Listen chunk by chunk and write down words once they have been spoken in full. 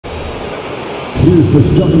Here's the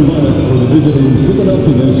starting lineup for the visiting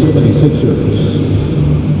Philadelphia 76ers.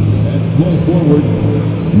 At small forward,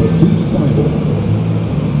 Matisse Thybulle.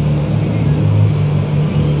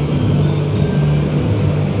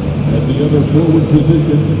 At the other forward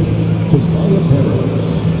position, Tobias Harris.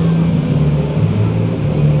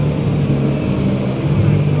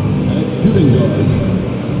 At shooting guard,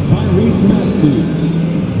 Tyrese Maxey.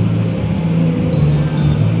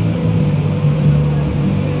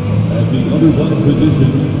 The other guard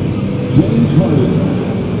position, James Harden.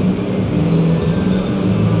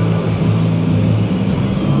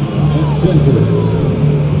 At center,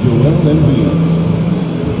 Joel Embiid.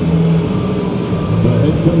 The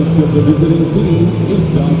head coach of the visiting team is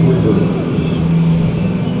Doc Rivers.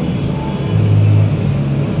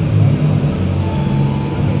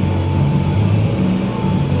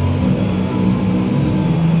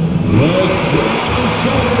 Let's get this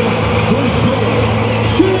started for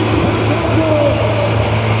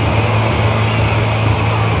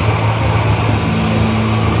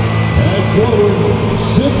forward,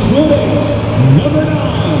 6'8", number 9,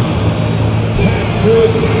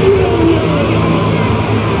 Patrick Ewing.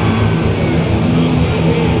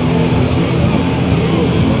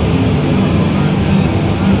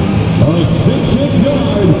 A 6'6"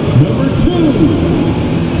 guard, number 2,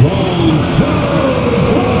 Lonzo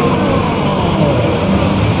Ball.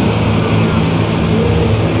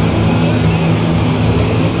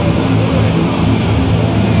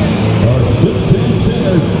 Our 6'10"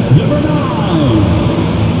 center, number 9.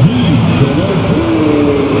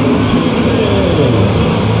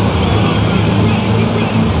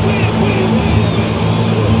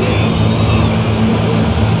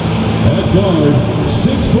 At guard,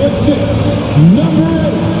 6'6", number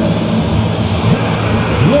 8, Zach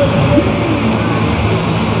LaVine.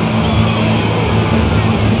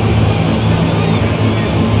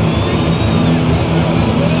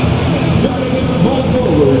 Starting at small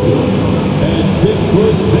forward, at 6'6",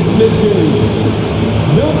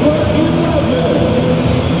 number 11, DeMar DeRozan.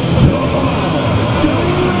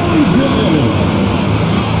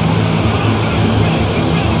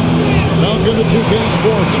 Welcome to 2K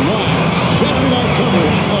Sports Live Saturday night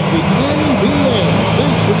coverage of the NBA.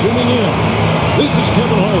 Thanks for tuning in. This is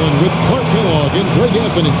Kevin Harlan with Clark Kellogg and Greg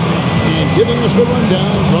Anthony. And giving us the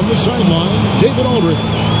rundown from the sideline, David Aldridge.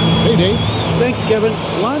 Hey, Dave. Thanks, Kevin.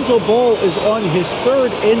 Lonzo Ball is on his 3rd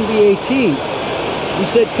NBA team. He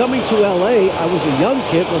said, coming to LA, I was a young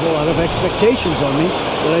kid with a lot of expectations on me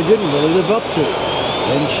that I didn't really live up to.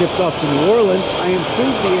 Then shipped off to New Orleans, I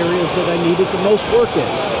improved the areas that I needed the most work in.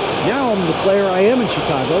 Now I'm the player I am in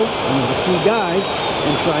Chicago, one of the key guys,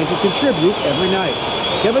 and trying to contribute every night.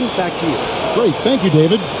 Kevin, back to you. Great. Thank you,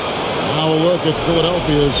 David. Now a look at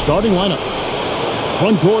Philadelphia's starting lineup.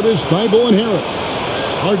 Front court is Thybulle and Harris.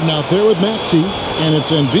 Harden out there with Maxey, and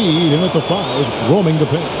it's Embiid in at the 5, roaming the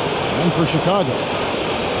paint. And for Chicago,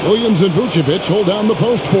 Williams and Vucevic hold down the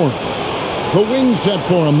post for him. The wing set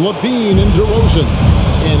for him, LaVine and DeRozan.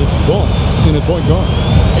 And it's Ball in at point guard.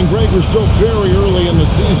 And Greg, we're still very early in the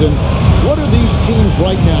season. What are these teams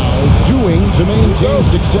right now doing to maintain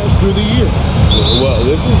success through the year? Well,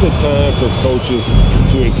 this is the time for coaches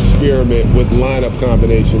to experiment with lineup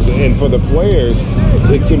combinations. And for the players,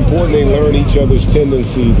 it's important they learn each other's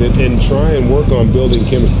tendencies and try and work on building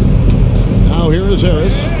chemistry. Now here is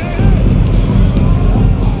Harris.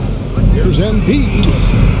 Here's Embiid.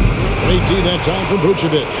 Great D that time from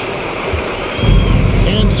Vucevic.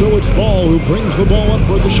 And so it's Ball who brings the ball up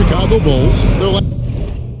for the Chicago Bulls. Their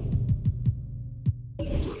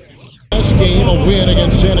last game, a win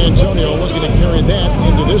against San Antonio, looking to carry that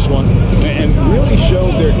into this one. And really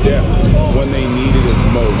showed their depth when they needed it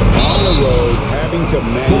most. On the road, having to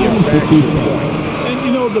manufacture points. And,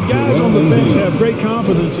 you know, the guys on the bench have great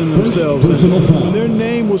confidence in themselves. And when their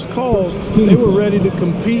name was called, they were ready to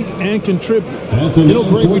compete and contribute. You know,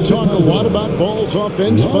 Greg, we talk a lot about Ball's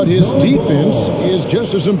offense, but his defense is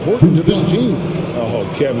just as important to this team. Oh,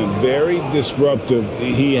 Kevin, very disruptive.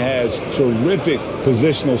 He has terrific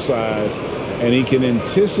positional size, and he can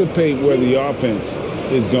anticipate where the offense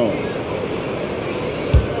is going.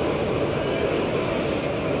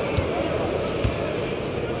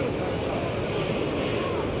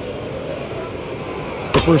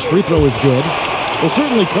 The first free throw is good. Well,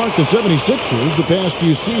 certainly, Clark, the 76ers, the past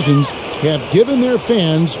few seasons, have given their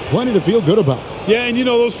fans plenty to feel good about. Yeah, and you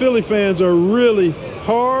know, those Philly fans are really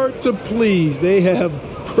hard to please. They have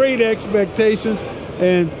great expectations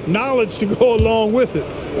and knowledge to go along with it.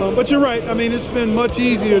 But you're right. I mean, it's been much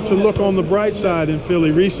easier to look on the bright side in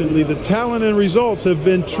Philly recently. The talent and results have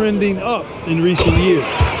been trending up in recent years.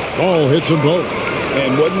 Ball hits them both.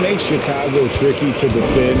 And what makes Chicago tricky to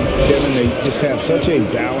defend, Kevin, they just have such a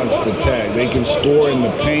balanced attack. They can score in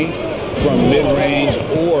the paint from mid-range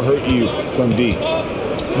or hurt you from deep.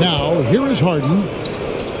 Now, here is Harden.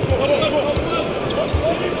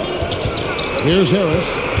 Here's Harris.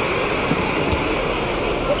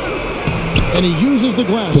 And he uses the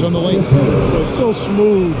glass on the lane. So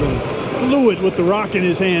smooth and fluid with the rock in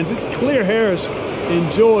his hands. It's clear Harris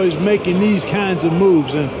enjoys making these kinds of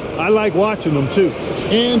moves, and I like watching them too.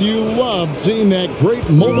 And you love seeing that great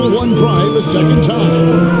mobile one drive a second time.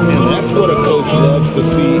 And that's what a coach loves to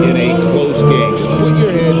see in a close game. Just put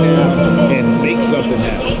your head down and make something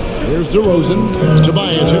happen. Here's DeRozan.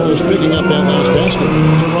 Tobias Harris picking up that last basket.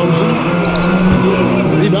 DeRozan.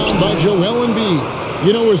 Rebound by Joel Embiid.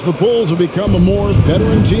 You know, as the Bulls have become a more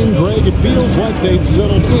veteran team, Greg, it feels like they've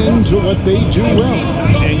settled into what they do well.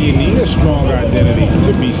 And you need a strong identity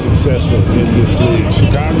to be successful in this league.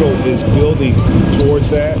 Chicago is building towards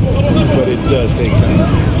that, but it does take time.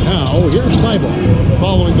 Now, here's Thibault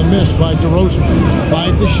following the miss by DeRozan.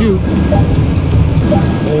 5 to shoot.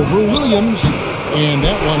 Over Williams. And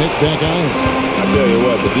that one hits back iron. I tell you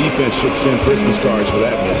what, the defense should send Christmas cards for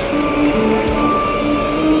that miss.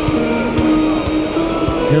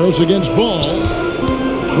 Harris against Ball.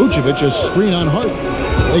 Vucevic, a screen on Harden.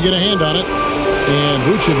 They get a hand on it. And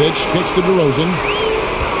Vucevic kicks to DeRozan.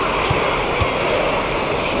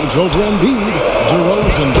 Shoots over Embiid.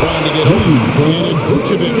 DeRozan trying to get open. And it's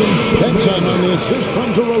Vucevic. That time on the assist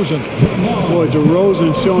from DeRozan. Boy,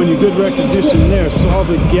 DeRozan showing you good recognition there. Saw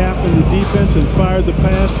the gap in the defense and fired the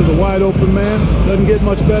pass to the wide open man. Doesn't get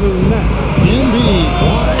much better than that. Embiid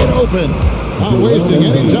wide open. Not wasting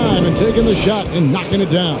any time and taking the shot and knocking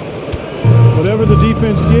it down. Whatever the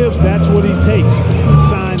defense gives, that's what he takes. A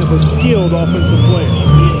sign of a skilled offensive player.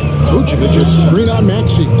 Vucevic just screen on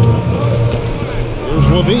Maxey. Here's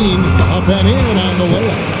Levine up and in on the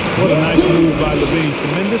layup. What a nice move by Levine.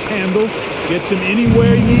 Tremendous handle. Gets him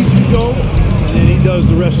anywhere he needs to go, and then he does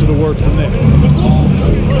the rest of the work from there.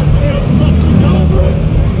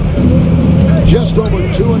 Just over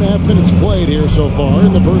 2.5 minutes played here so far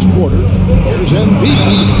in the first quarter. Here's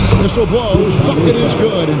Embiid. Whistle blows. Bucket is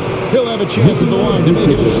good. And he'll have a chance at the line to make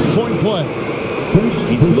it a 3-point play.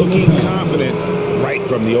 He's looking confident right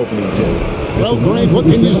from the opening tip. Well, Greg, what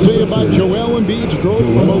can you say about Joel Embiid's growth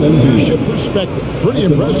from a leadership perspective? Pretty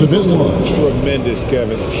impressive, isn't it? Tremendous,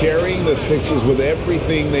 Kevin. Carrying the Sixers with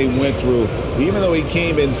everything they went through. Even though he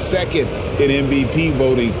came in second in MVP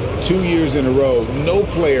voting 2 years in a row, no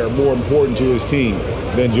player more important to his team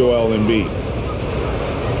than Joel Embiid.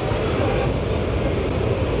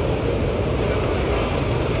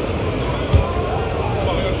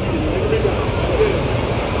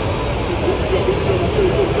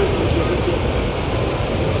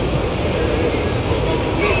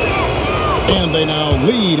 And they now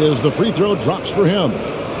lead as the free throw drops for him.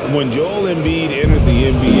 When Joel Embiid entered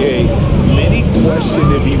the NBA, many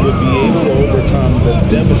questioned if he would be able to overcome the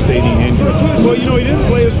devastating injuries. Well, you know, he didn't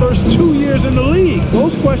play his first 2 years in the league.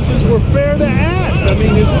 Those questions were fair to ask. I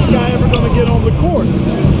mean, is this guy ever going to get on the court?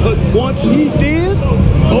 But once he did,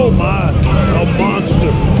 oh my, a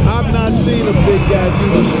monster. I've not seen a big guy do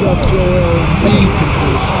the stuff Joel Embiid can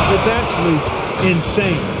do. It's actually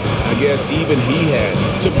insane. I guess even he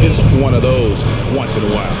has to miss one of those once in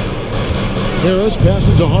a while. Harris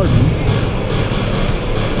passes to Harden.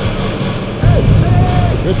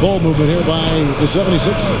 Good ball movement here by the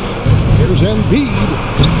 76ers. Here's Embiid.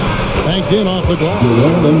 Banked in off the glass.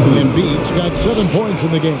 Embiid's got 7 points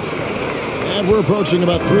in the game. And we're approaching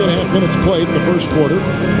about 3.5 minutes played in the first quarter.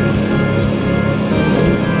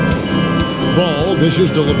 Ball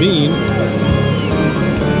dishes to Levine.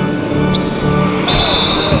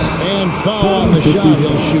 And foul on the shot.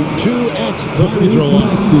 He'll shoot 2 at the free throw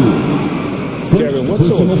line. Kevin, what's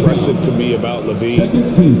so impressive to me about Levine?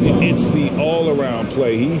 It's the all-around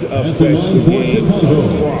play. He affects the game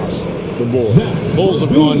across the board. Bulls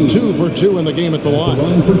have gone 2 for 2 in the game at the line.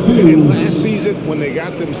 And last season, when they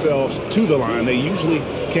got themselves to the line, they usually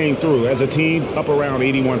came through as a team up around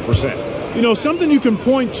 81%. You know, something you can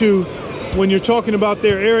point to when you're talking about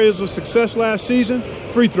their areas of success last season,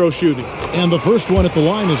 free throw shooting. And the first one at the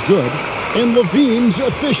line is good. And Levine's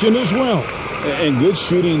efficient as well. And good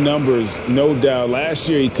shooting numbers, no doubt. Last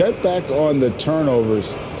year, he cut back on the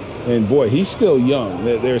turnovers. And, boy, he's still young.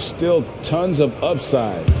 There's still tons of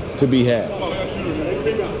upside to be had.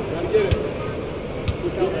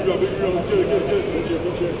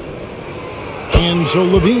 And so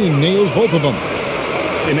Levine nails both of them.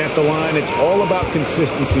 And at the line, it's all about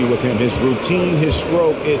consistency with him. His routine, his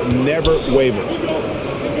stroke, it never wavers.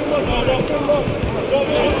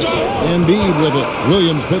 Embiid with it.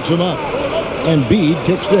 Williams picks him up. Embiid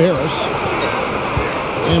kicks to Harris.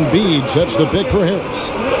 Embiid sets the pick for Harris.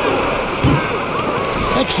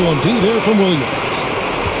 Excellent D there from Williams.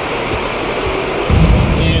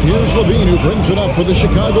 And here's Levine, who brings it up for the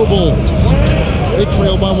Chicago Bulls. They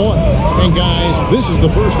trail by 1. And guys, this is the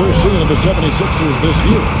first they're seeing of the 76ers this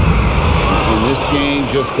year. In this game,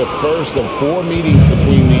 just the first of 4 meetings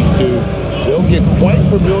between these two. They'll get quite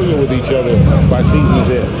familiar with each other by season's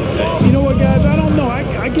end. You know what, guys? I don't know.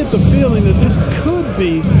 I get the feeling that this could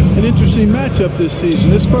be an interesting matchup this season.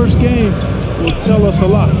 This first game will tell us a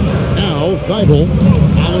lot. Now, Thibault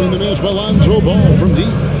following the miss by Lonzo Ball from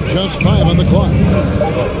deep. Just 5 on the clock.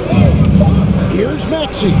 Here's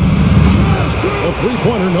Maxey. A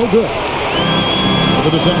three-pointer, no good. For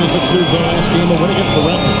the 76ers, their last game, a win against the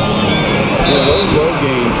Raptors. Yeah, those road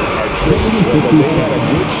games are tricky, but they had a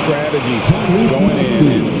good strategy going in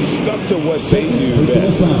and stuck to what they do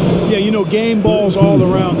best. Yeah, you know, game balls all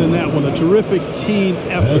around in that one. A terrific team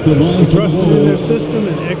effort. They trusted in their system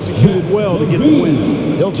and executed well to get the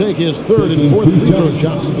win. He'll take his 3rd and 4th free throw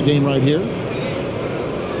shots of the game right here.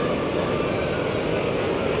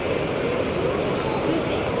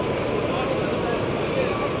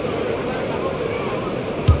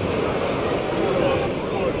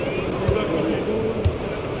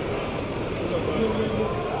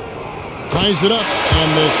 Ties it up,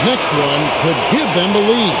 and this next one could give them the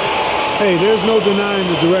lead. Hey, there's no denying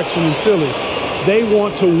the direction in Philly. They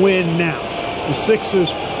want to win now. The Sixers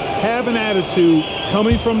have an attitude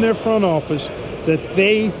coming from their front office that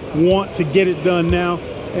they want to get it done now,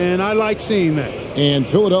 and I like seeing that. And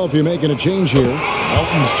Philadelphia making a change here.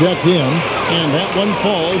 Elton's checked in, and that one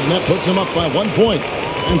falls, and that puts them up by 1 point.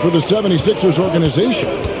 And for the 76ers organization,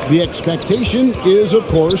 the expectation is, of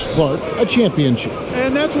course, Clark, a championship.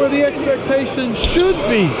 And that's where the expectation should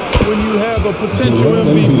be when you have a potential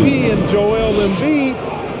MVP in Joel Embiid.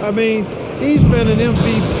 I mean, he's been an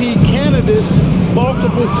MVP candidate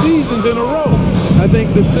multiple seasons in a row. I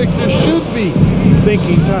think the Sixers should be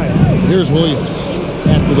thinking tight. Here's Williams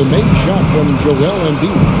after the made shot from Joel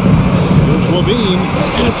Embiid. Here's Levine,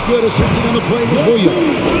 and it's good. Assisting on the play was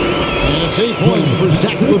Williams. And it's 8 points for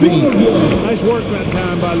Zach Levine. Nice work that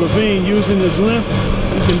time by Levine using his length.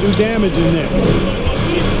 He can do damage in there.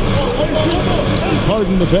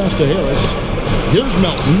 Harden the pass to Harris. Here's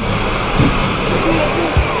Melton.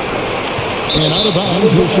 And out of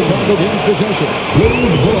bounds is Chicago gains possession.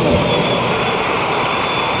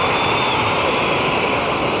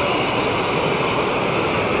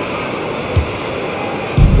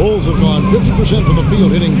 Bulls have gone 50% from the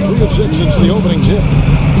field, hitting 3 of 6 since the opening tip.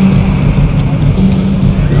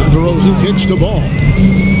 DeRozan kicks to Ball.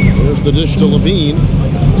 There's the dish to Levine.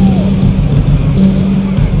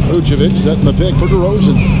 Vucevic setting the pick for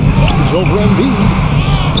DeRozan. Shoots over Embiid.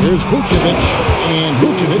 Here's Vucevic, and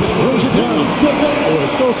Vucevic throws it down. Oh,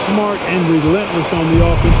 it's so smart and relentless on the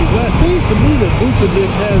offensive glass. Seems to me that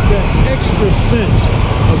Vucevic has that extra sense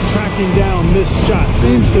of tracking down missed shots.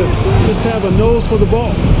 Seems to just have a nose for the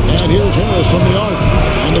ball. And here's Harris from the arc.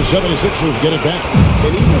 And the 76ers get it back.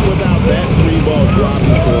 And even without that 3-ball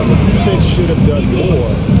dropping for him, the defense should have done more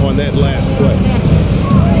on that last play.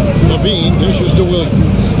 Levine dishes to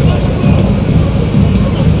Williams.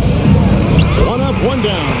 1 up, 1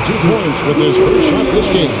 down. 2 points with his first shot this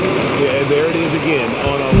game. Yeah, there it is again.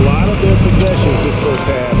 On a lot of their possessions this first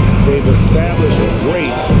half, they've established a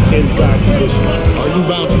great inside position. Harden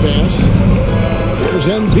bounce pass. Here's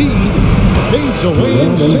Embiid. Fades away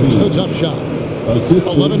and sinks the tough shot.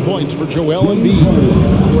 11 points for Joel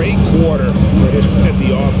Embiid. Great quarter for him at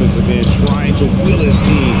the offensive end, trying to will his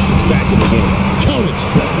team back in the game. Count it.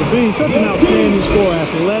 Levine, such an outstanding scorer.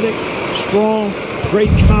 Athletic, strong, great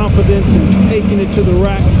confidence in taking it to the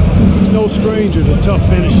rack. No stranger to tough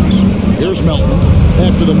finishes. Here's Melton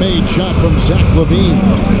after the made shot from Zach Levine.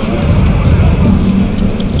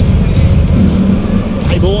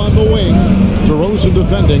 Thibault on the wing. DeRozan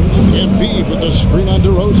defending. Embiid with the screen on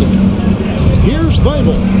DeRozan. Here's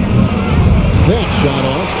Thibault. That shot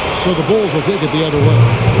off, so the Bulls will take it the other way.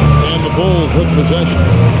 And the Bulls with possession.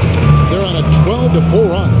 They're on a 12-4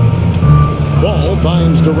 run. Ball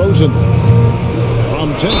finds DeRozan.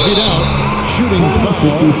 From 10 feet out. Shooting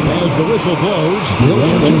foul as the whistle blows. He'll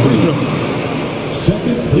shoot 2 free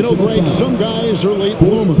throws. You know, Greg, some guys are late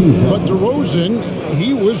bloomers, but DeRozan,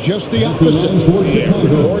 he was just the opposite. Yeah,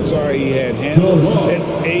 reports are he had handles at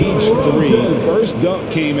age 3. First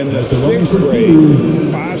dunk came in the 6th grade.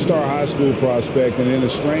 5-star high school prospect, and in a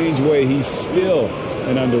strange way, he's still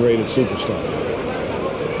an underrated superstar.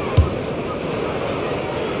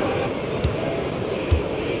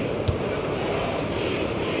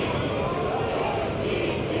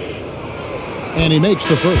 And he makes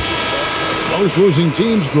the first. Most losing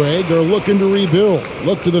teams, Greg, are looking to rebuild,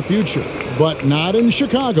 look to the future, but not in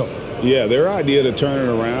Chicago. Yeah, their idea to turn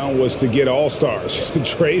it around was to get all-stars.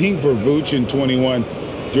 Trading for Vooch in 21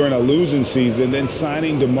 during a losing season, then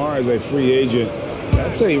signing DeMar as a free agent.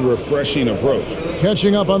 That's a refreshing approach.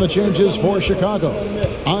 Catching up on the changes for Chicago.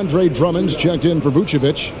 Andre Drummond's checked in for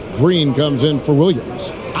Vucevic. Green comes in for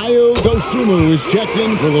Williams. Ayo Dosunmu is checked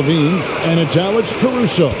in for Levine. And it's Alex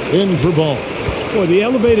Caruso in for Ball. Boy, the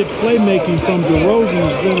elevated playmaking from DeRozan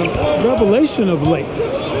has been a revelation of late.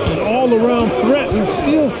 An all-around threat who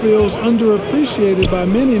still feels underappreciated by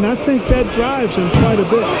many, and I think that drives him quite a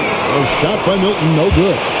bit. A shot by Milton, no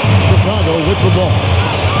good. Chicago with the ball.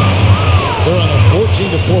 They're on a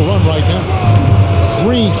 14-4 run right now.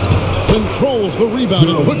 Green controls the rebound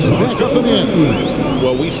and puts it back up and in.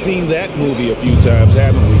 Well, we've seen that movie a few times,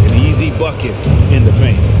 haven't we? An easy bucket in the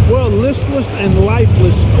paint. Well, listless and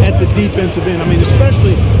lifeless at the defensive end. I mean,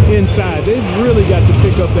 especially inside. They've really got to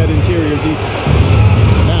pick up that interior defense.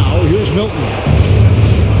 Now, here's Milton.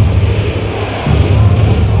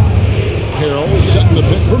 Harrell setting the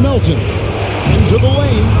pick for Melton. Into the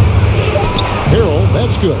lane. Harrell,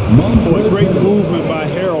 that's good. Boy, great movement by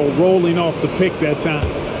Harrell rolling off the pick that time.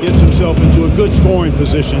 Gets himself into a good scoring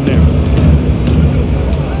position there.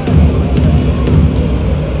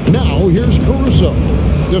 Now, here's Caruso.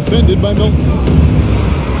 Defended by Milton.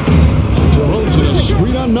 DeRozan, a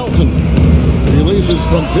screen on Melton. Releases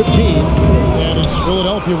from 15. And it's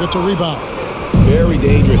Philadelphia with the rebound. Very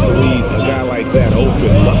dangerous to leave a guy like that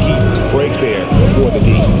open. Lucky break there for the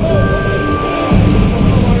D.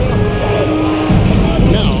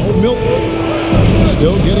 Now, Milton.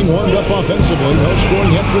 Still getting warmed up offensively. No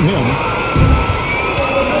scoring yet from him.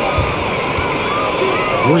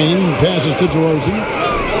 Green passes to DeRozan.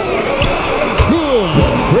 Good.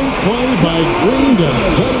 Great play by Green to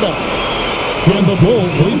set it up. And the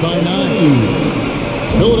Bulls lead by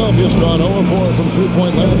 9. Philadelphia's gone 0-4 from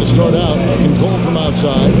three-point land to start out. Looking cold from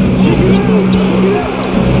outside.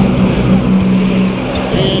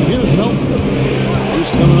 And here's Melton.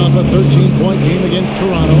 He's coming off a 13-point game against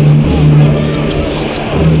Toronto.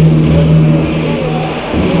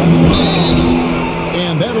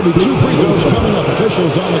 And that'll be 2 free throws coming up.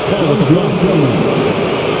 Officials on the call with the foul.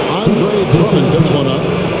 Andre Drummond picks one up.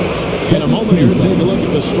 In a moment here to take a look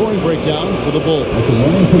at the scoring breakdown for the Bulls.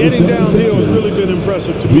 Getting downhill has really been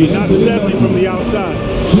impressive to me. Not settling from the outside.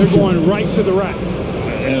 They're going right to the rack.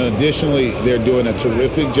 And additionally, they're doing a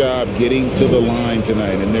terrific job getting to the line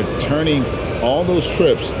tonight. And they're turning all those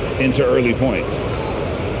trips into early points.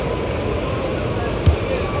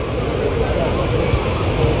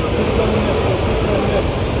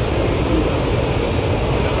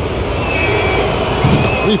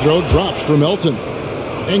 Free throw drops for Melton.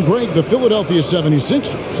 And Greg, the Philadelphia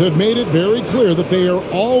 76ers have made it very clear that they are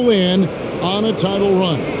all in on a title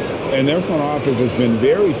run. And their front office has been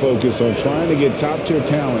very focused on trying to get top-tier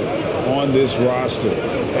talent on this roster.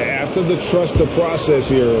 After the trust the process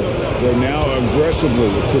here, they're now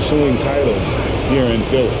aggressively pursuing titles here in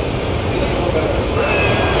Philly.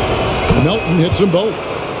 Melton hits them both.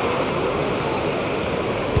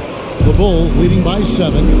 The Bulls leading by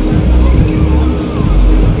 7.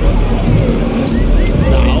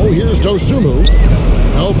 Now here's Dosunmu.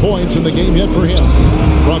 No points in the game yet for him.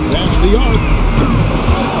 From past the arc.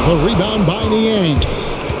 The rebound by Niang.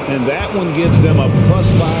 And that one gives them a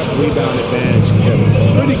 +5 rebound advantage, Kevin.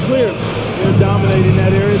 Pretty clear. They're dominating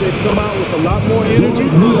that area. They've come out with a lot more energy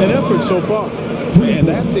and effort so far. And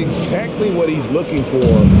that's exactly what he's looking for,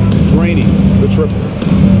 draining the triple.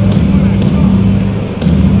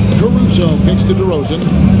 Caruso kicks to DeRozan.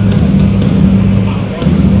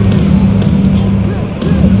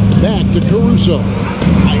 Back to Caruso.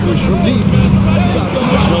 Fires from deep.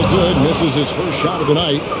 It's no good. Misses his first shot of the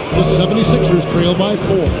night. The 76ers trail by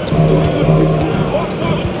 4.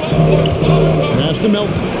 Pass to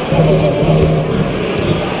Melton.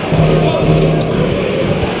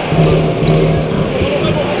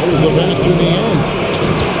 Here's the pass to Niang.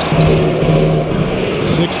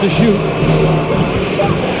 6 to shoot.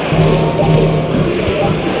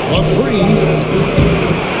 A 3.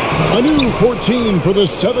 A new 14 for the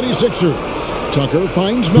 76ers. Tucker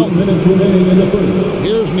finds Melton. 2 minutes remaining in the first.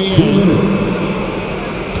 Here's Niang.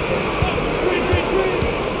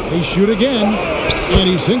 They shoot again, and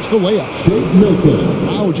he sinks the layup. Shake Milton.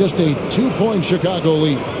 Now just a 2-point Chicago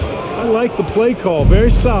lead. I like the play call. Very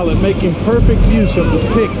solid, making perfect use of the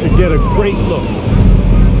pick to get a great look.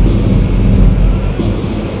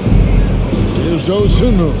 Here's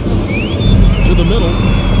Dosunmu. To the middle.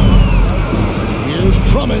 Here's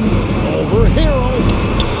Drummond over Harrell.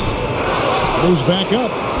 Goes back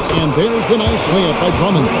up. And there's the nice layup by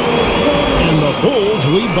Drummond. And the Bulls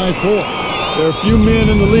lead by 4. There are few men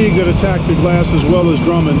in the league that attack the glass as well as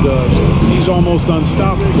Drummond does. He's almost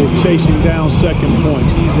unstoppable chasing down second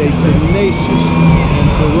points. He's a tenacious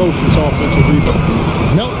and ferocious offensive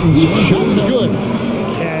rebounder. Melton's shot is good.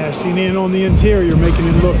 Cashing in on the interior, making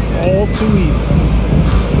it look all too easy.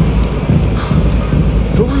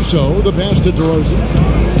 Caruso, the pass to DeRozan.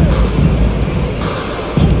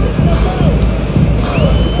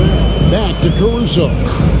 Back to Caruso.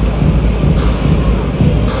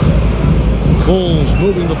 Bulls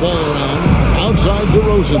moving the ball around. Outside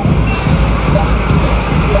DeRozan.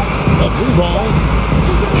 A free ball.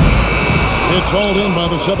 It's hauled in by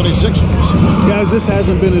the 76ers. Guys, this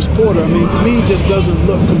hasn't been his quarter. I mean, to me, he just doesn't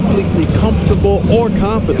look completely comfortable or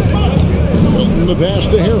confident. Milton the pass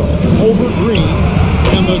to Harrell. Over Green.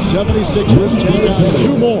 And the 76ers take on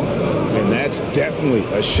 2 more. And that's definitely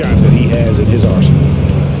a shot that he has in his arsenal.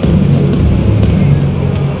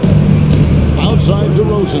 Outside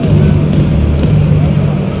DeRozan.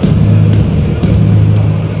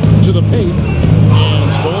 To the paint.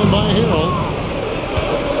 And stolen by Harrell.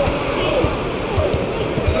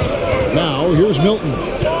 Now here's Milton.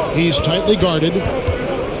 He's tightly guarded.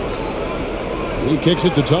 He kicks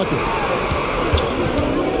it to Tucker.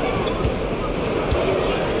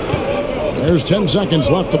 There's 10 seconds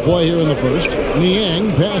left to play here in the first.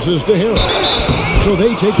 Niang passes to Harrell. So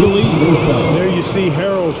they take the lead. There you see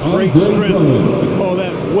Harrell's great strength. We call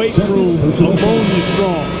that weight room ammonia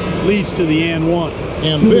strong. Leads to the and one.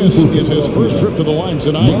 And this is his first trip to the line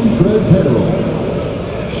tonight. Montrezl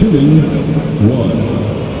Harrell, shooting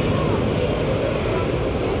 1.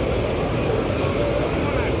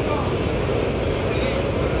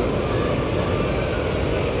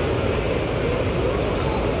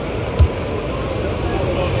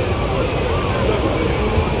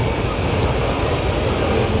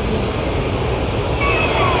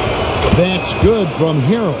 That's good from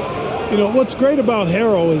Harrell. You know, what's great about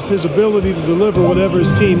Harrell is his ability to deliver whatever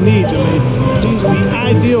his team needs. I mean, he's the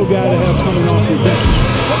ideal guy to have coming off your bench.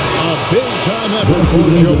 A big-time effort for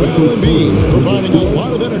Joel Embiid, providing a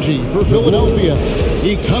lot of energy for Philadelphia.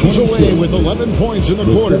 He comes away with 11 points in the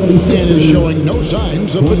quarter and is showing no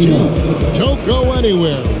signs of fatigue. Don't go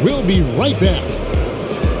anywhere. We'll be right back.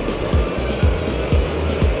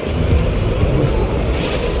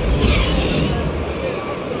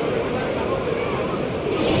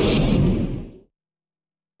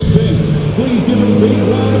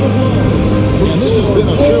 And this has been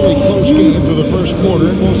a fairly close game through the first quarter,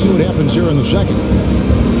 and we'll see what happens here in the second.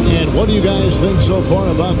 And what do you guys think so far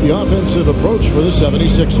about the offensive approach for the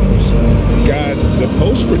 76ers? Guys, the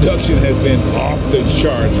post-production has been off the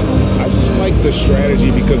charts. I just like the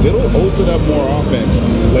strategy because it'll open up more offense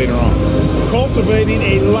later on. Cultivating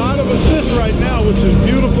a lot of assists right now, which is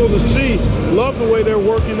beautiful to see. Love the way they're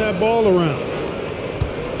working that ball around.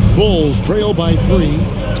 Bulls trail by 3.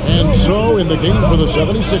 And so in the game for the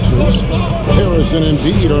 76ers, Harrison and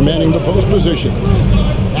Embiid are manning the post position.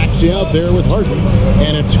 Axie out there with Harden.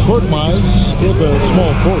 And it's Korkmaz in the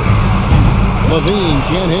small forward. Levine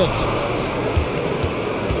can't hit.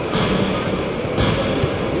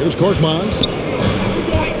 Here's Korkmaz.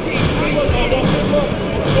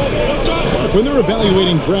 When they're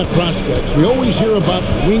evaluating draft prospects, we always hear about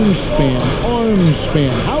wingspan, arm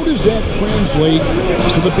span. How does that translate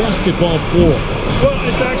to the basketball floor? Well,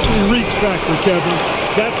 it's actually reach factor, Kevin.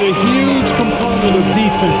 That's a huge component of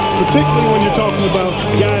defense, particularly when you're talking about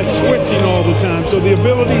guys switching all the time. So the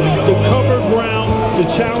ability to cover ground, to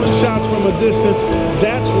challenge shots from a distance,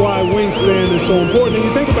 that's why wingspan is so important. And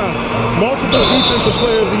you think about it, multiple defensive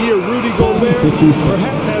player of the year, Rudy Gobert,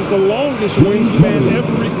 perhaps has the longest wingspan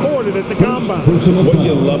ever recorded at the combine. What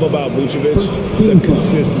you love about Vucevic, the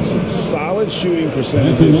consistency, solid shooting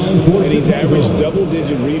percentages, and he's averaged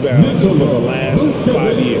double-digit rebounds for the last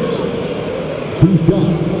 5 years. 2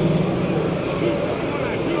 shots.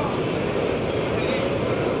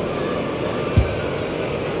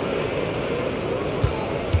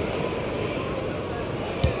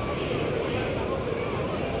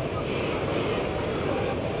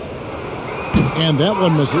 And that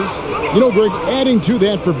one misses. You know, Greg, adding to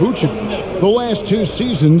that for Vucevic, the last 2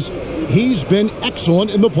 seasons, he's been excellent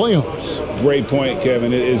in the playoffs. Great point,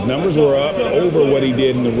 Kevin. His numbers were up over what he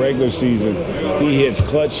did in the regular season. He hits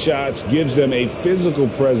clutch shots, gives them a physical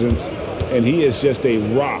presence, and he is just a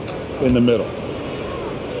rock in the middle.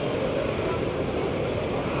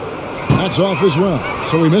 That's off as well,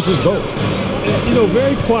 so he misses both. You know,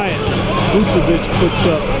 very quiet. Vucevic puts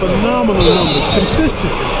up phenomenal numbers,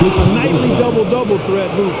 consistent, a nightly double-double threat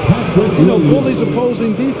who, you know, bullies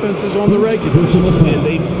opposing defenses on the regular. And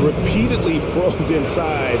they repeatedly probed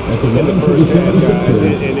inside in the first half, guys,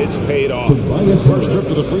 and it's paid off. First trip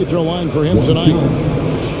to the free throw line for him tonight.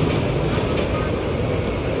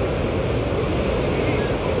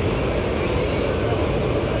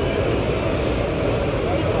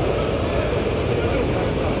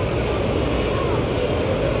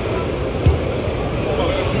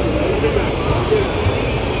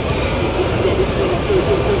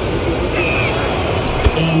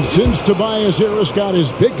 Since Tobias Harris got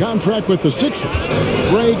his big contract with the Sixers,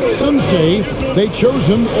 Greg, some say they chose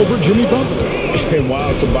him over Jimmy Butler. And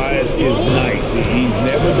while Tobias is nice, he's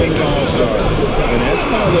never been an all-star. And that's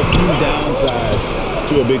one of the few downsides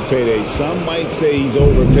to a big payday. Some might say he's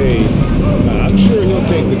overpaid. I'm sure he'll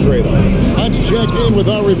take the trade-off. Let's check in with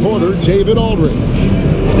our reporter, David Aldridge.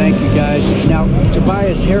 Thank you, guys. Now,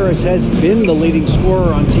 Tobias Harris has been the leading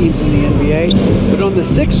scorer on teams in the NBA, but on the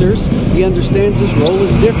Sixers, he understands his role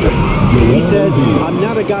is different. He says, I'm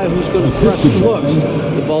not a guy who's going to press looks.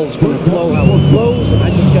 The ball's going to flow how it flows, and I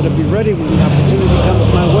just got to be ready when the opportunity comes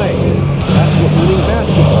my way. That's what winning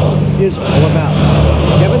basketball is all about.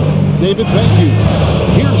 Kevin? David, thank you.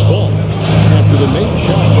 Here's ball after the made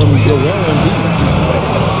shot from Joel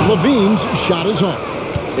Embiid. Levine's shot is off.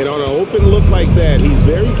 And on an open look like that, he's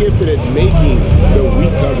very gifted at making the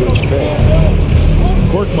weak coverage pay.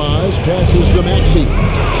 Korkmaz passes to Maxey.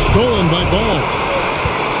 Stolen by Ball.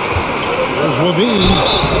 There's Levine.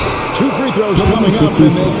 2 free throws coming up,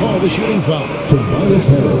 and they call the shooting foul.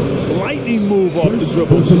 Lightning move off the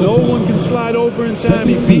dribble. No one can slide over in time.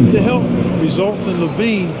 He beat the help. Results in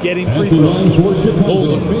Levine getting free throws.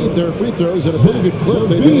 Bulls have made their free throws at a pretty good clip.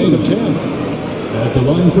 They've been 8 of 10. At the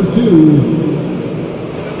line for 2.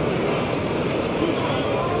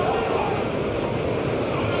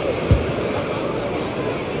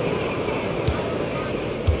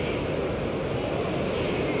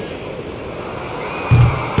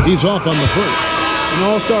 He's off on the first. An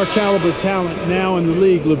all-star caliber talent now in the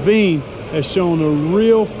league. Levine has shown a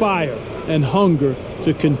real fire and hunger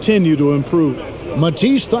to continue to improve.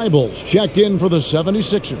 Matisse Thybulle checked in for the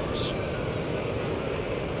 76ers.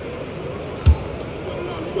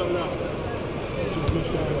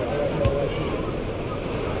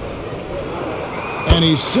 And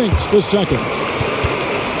he sinks the second.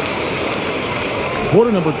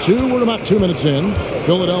 Quarter number 2, we're about 2 minutes in.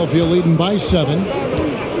 Philadelphia leading by 7.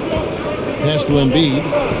 Pass to Embiid.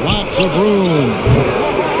 Lots of room.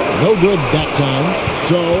 No good that time.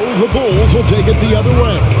 So the Bulls will take it the other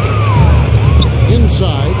way.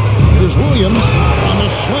 Inside, here's Williams on the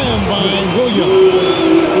slam by Williams.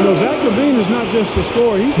 You know, Zach LaVine is not just a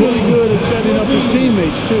scorer. He's really good at setting up his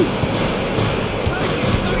teammates, too.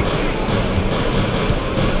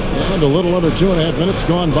 And a little under 2.5 minutes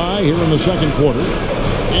gone by here in the second quarter.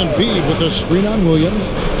 Embiid with the screen on Williams.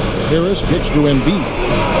 Harris pitch to Embiid.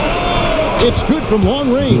 It's good from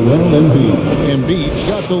long range. Embiid's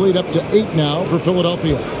got the lead up to 8 now for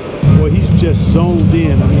Philadelphia. Boy, he's just zoned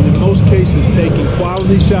in. I mean, in most cases, taking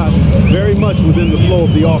quality shots very much within the flow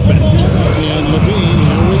of the offense. And Levine,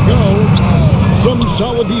 here we go. Some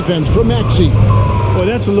solid defense from Maxey. Boy,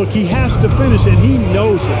 that's a look. He has to finish, and he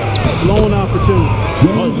knows it. Blown opportunity.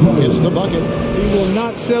 Harden hits the bucket. He will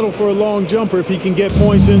not settle for a long jumper if he can get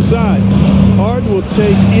points inside. Harden will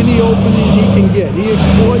take any opening he can get. He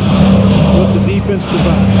exploits what the defense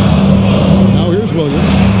provides. Now here's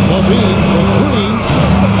Williams. Levine for 3.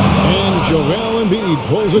 And Joel Embiid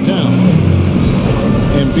pulls it down.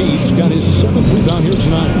 Embiid's got his 7th rebound here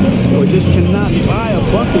tonight. Boy, just cannot buy a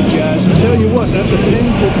bucket, guys. I tell you what, that's a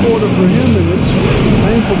painful quarter for him, and it's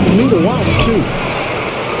painful for me to watch, too.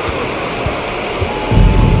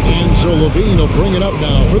 And so Levine will bring it up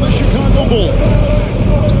now for the Chicago Bulls.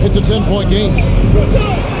 It's a 10-point game.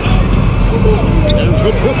 There's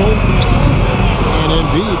the triple. And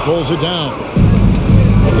Embiid pulls it down.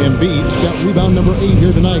 Embiid's got rebound number 8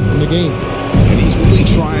 here tonight in the game. And he's really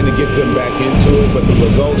trying to get them back into it, but the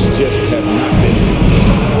results just have not been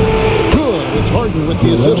good. It's Harden with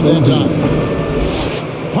the assist that time.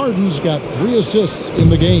 Harden's got 3 assists in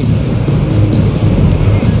the game.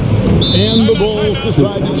 And the Bulls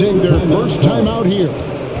decide to take their first time out here.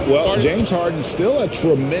 Well, James Harden's still a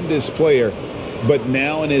tremendous player, but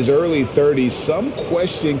now in his early 30s, some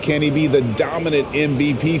question, can he be the dominant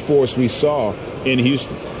MVP force we saw in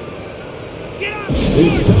Houston?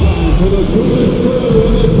 It's time for the Coolest Crew,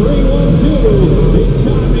 and they bring 1, 2. It's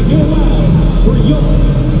time to get loud for your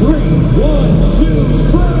 3, 1, 2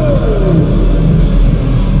 crew.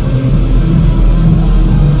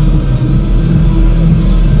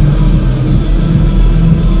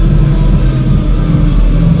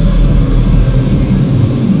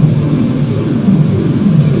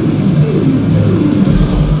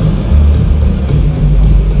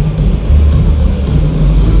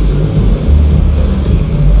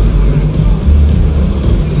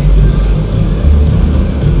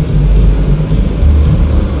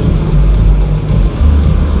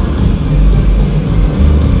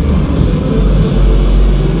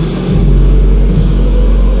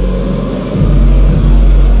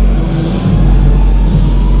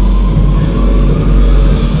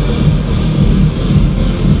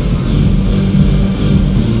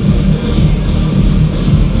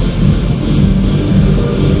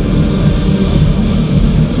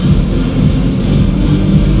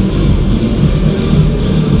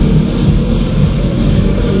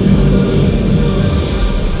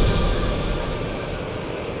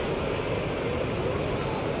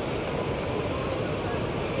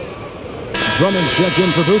 Drummond's checked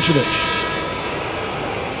in for Vucevic.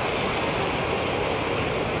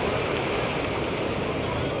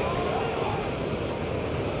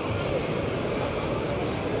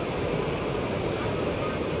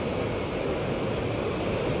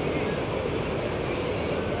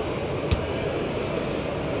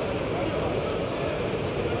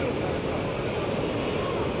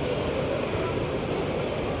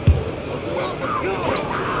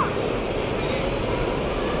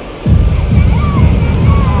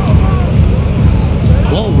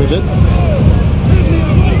 With it.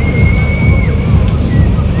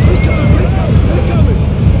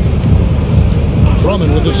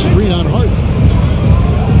 Drummond with the screen on Hart.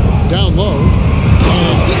 Down low.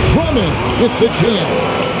 And Drummond with the jam.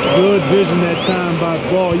 Good vision that time by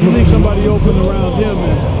Ball. You leave somebody open around him,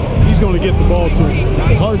 and he's going to get the ball to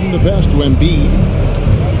him. Harden the pass to Embiid.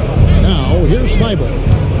 Now, here's Thibault.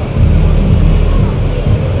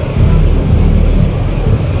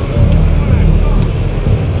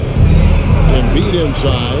 Embiid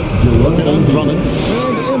inside, working on Drummond,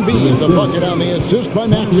 and Embiid the bucket on the assist by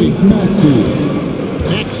Maxey.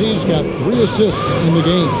 Maxey's got 3 assists in the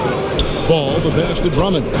game. Ball, the pass to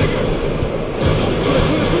Drummond.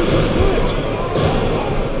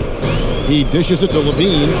 He dishes it to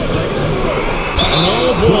Levine.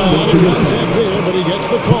 Oh boy, a lot of contact there, but he gets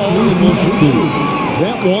the call and will shoot 2.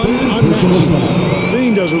 That one on Maxey.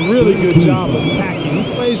 Levine does a really good job attacking.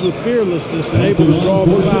 He plays with fearlessness and able to draw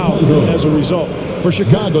the foul as a result. For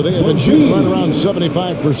Chicago, they have been shooting right around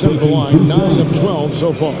 75% of the line, 9 of 12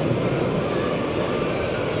 so far.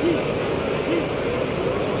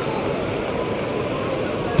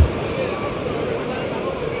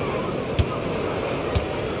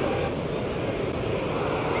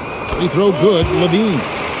 Free throw good, Levine.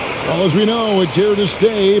 Well, as we know, it's here to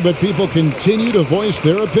stay, but people continue to voice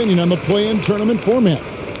their opinion on the play-in tournament format.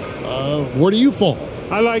 Where do you fall?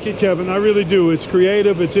 I like it, Kevin. I really do. It's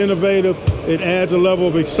creative. It's innovative. It adds a level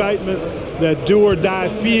of excitement, that do-or-die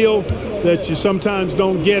feel that you sometimes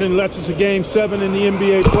don't get unless it's a Game 7 in the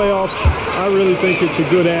NBA playoffs. I really think it's a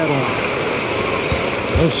good add-on.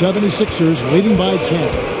 The 76ers leading by 10.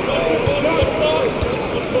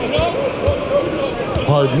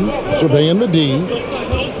 Harden surveying the D.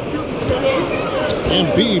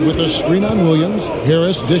 Embiid with a screen on Williams.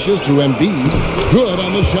 Harris dishes to Embiid. Good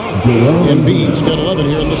on the shot. Embiid's got 11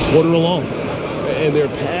 here in this quarter alone. And they're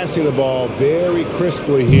passing the ball very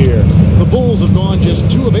crisply here. The Bulls have gone just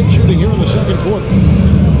 2 of 8 shooting here in the second quarter.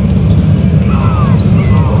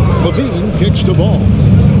 Levine kicks the ball.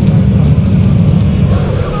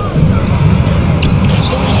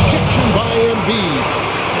 Rejection by Embiid.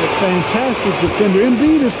 A fantastic defender.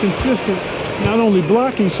 Embiid is consistent, not only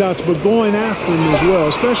blocking shots, but going after them as well,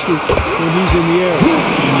 especially when he's in the air.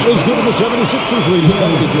 He's given the 76ers lead. He's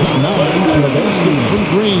coming to just 9 and a basket from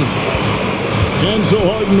Green. Enzo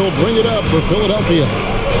Harden will bring it up for Philadelphia.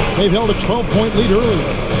 They've held a 12-point lead earlier.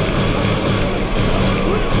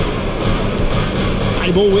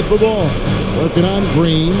 Thibault with the ball. Working on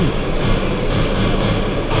Green.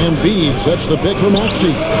 Embiid sets the pick for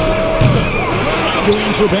Maxey. Trying to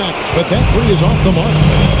answer back, but that three is off the mark.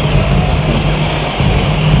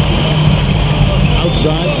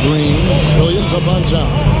 Outside, Green. Williams up on top.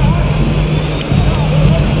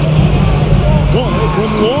 Ball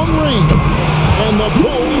from long range. And the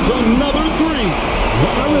Bulls another three.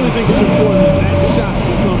 I really think it's important that shot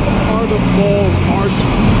becomes part of Ball's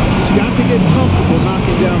arsenal. He's got to get comfortable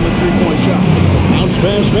knocking down the three-point shot. Bounce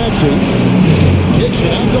pass Maxey. Kicks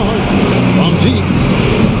it out to Harden. From deep.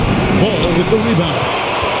 Ball with the rebound.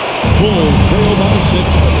 Bulls trail by 6.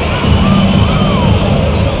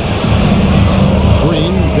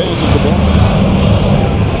 Green passes the ball.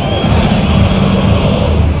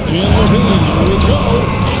 And Levine, here we go.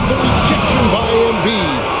 And the rejection by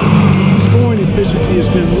Embiid. Scoring efficiency has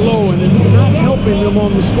been low, and it's not helping them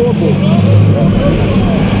on the scoreboard.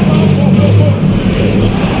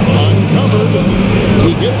 Uncovered.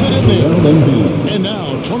 He gets it in there. And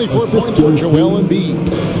now 24 points for Joel Embiid.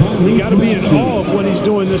 You got to be in awe of what he's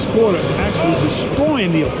doing this quarter, actually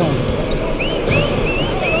destroying the opponent.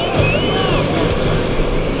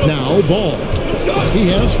 Now Ball. He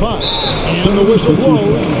has 5. And the whistle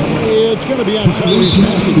blows. It's going to be on Tyrese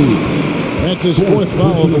Maxey. That's his 4th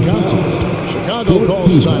foul of the contest. Chicago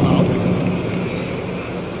calls timeout.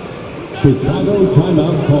 Chicago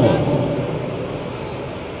timeout call.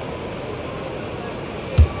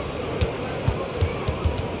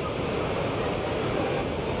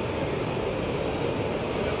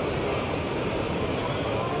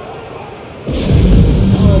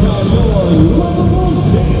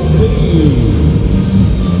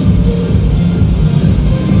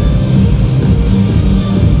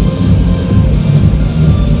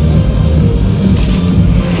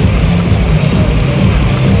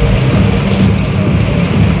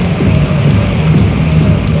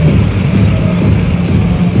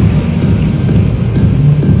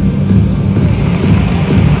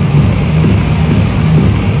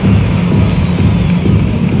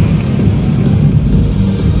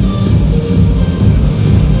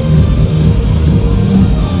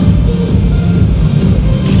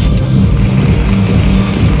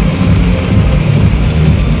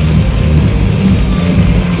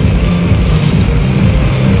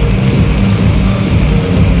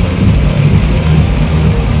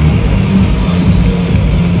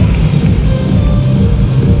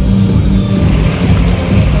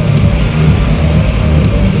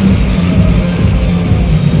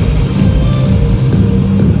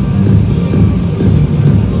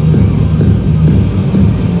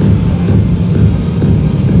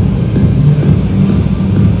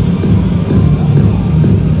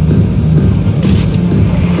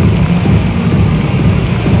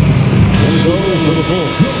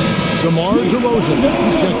 DeRozan.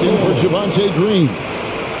 He's checked in for Javonte Green.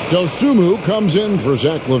 Dosunmu comes in for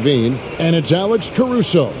Zach LaVine. And it's Alex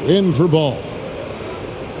Caruso in for Ball.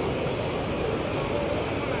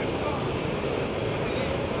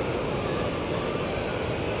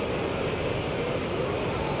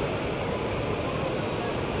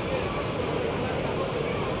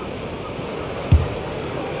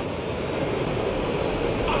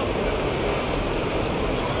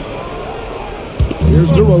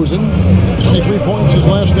 Here's DeRozan. 23 points his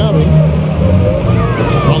last outing.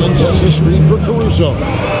 Drummond sets the screen for Caruso.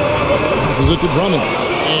 Passes it to Drummond.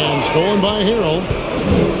 And stolen by Harrell.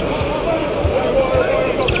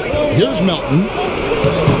 Here's Melton.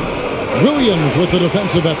 Williams with the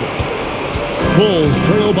defensive effort. Bulls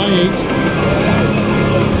trail by 8.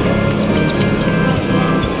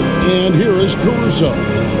 And here is Caruso.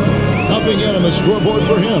 Nothing yet on the scoreboard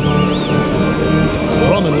for him.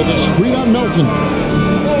 Drummond with a screen on Melton.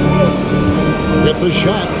 With the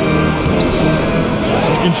shot.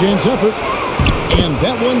 Second chance effort. And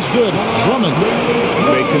that one's good. Drummond.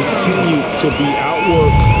 They continue to be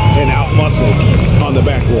outworked and outmuscled on the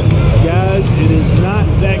backboard. Guys, it is not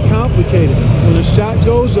that complicated. When a shot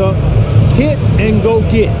goes up, hit and go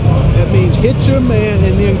get. That means hit your man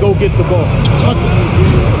and then go get the ball. Tucker.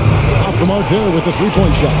 Off the mark there with the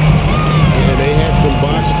three-point shot. And they had some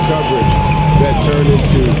botched coverage that turned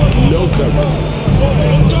into no coverage.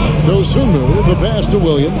 Dosunmu, the pass to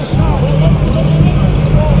Williams.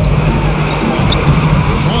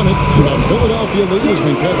 Counted. The Philadelphia lead has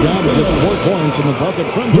been cut down to just 4 points in the bucket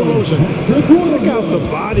from DeRozan. Look out the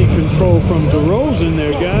body control from DeRozan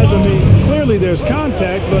there, guys. I mean, clearly there's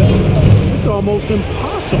contact, but it's almost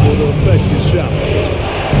impossible to affect his shot.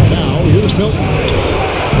 Now, here's Milton.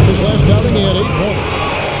 His last outing, he had 8 points.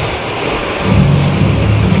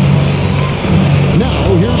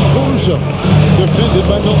 Now, here's Caruso. Defended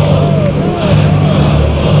by Milton.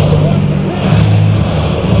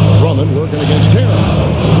 Drummond working against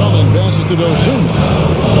Harrell. Drummond passes to Dosunmu.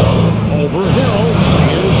 Over Harrell.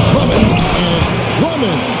 Here's Drummond. And it's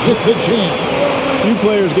Drummond with the jam. Few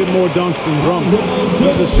players get more dunks than Drummond.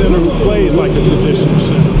 He's a center who plays like a traditional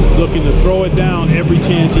center, looking to throw it down every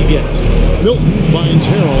chance he gets. Milton finds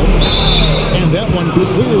Harrell. And that one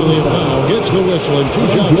clearly a foul. Gets the whistle and 2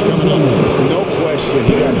 shots coming up. No question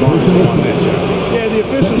he got bumped on that shot. Yeah, the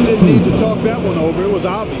officials didn't need to talk that one over. It was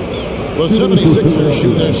obvious. The 76ers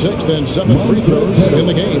shoot their 6th and 7th free throws in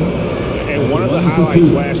the game. And one of the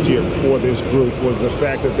highlights last year for this group was the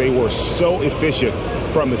fact that they were so efficient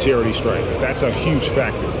from the charity stripe. That's a huge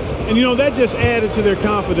factor. And, you know, that just added to their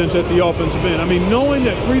confidence at the offensive end. I mean, knowing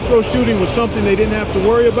that free throw shooting was something they didn't have to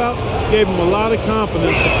worry about gave them a lot of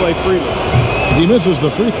confidence to play freely. He misses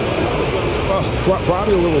the free throw. Well,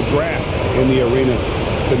 probably a little draft in the arena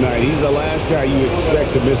tonight. He's the last guy you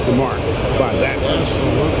expect to miss the mark by that much.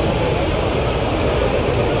 Absolutely.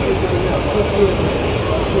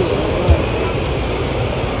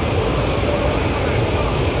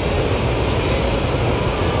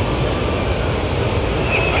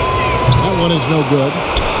 That one is no good.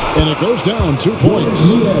 And it goes down 2 points.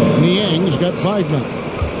 Niang's got 5 now.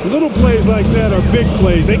 Little plays like that are big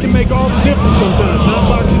plays. They can make all the difference sometimes. Not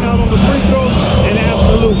boxing out on the free throw, an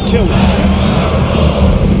absolute killer.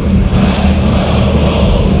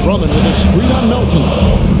 Drummond with a screen on Melton.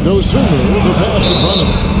 Dosunmu with the pass to Drummond.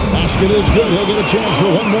 Basket is good. He'll get a chance for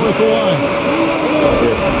one more at the line.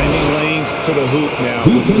 They're finding lanes to the hoop now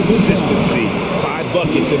with consistency. 5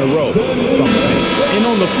 buckets in a row from the paint. And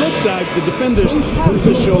on the flip side, the defenders have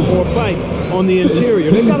to show more fight on the interior.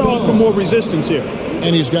 They've got to offer more resistance here.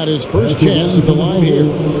 And he's got his first chance at the line here.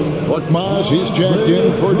 Korkmaz, he's jacked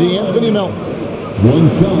in for DeAnthony Melton. One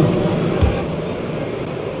shot.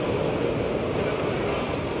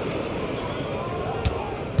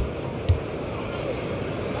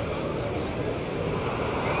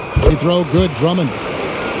 Free throw, good, Drummond.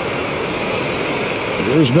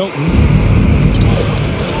 Here's Milton.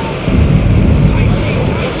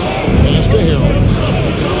 Pass to Harrell.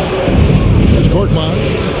 It's Korkmaz.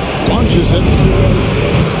 Launches it. It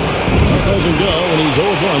doesn't go, and he's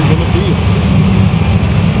 0-1 from the field.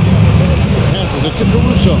 Passes it to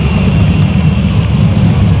Caruso.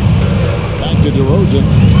 Back to DeRozan.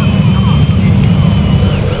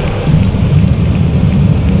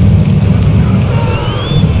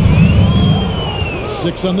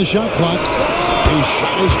 Six on the shot clock. His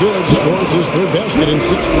shot is good. Scores his third basket in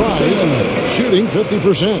 6 tries. Shooting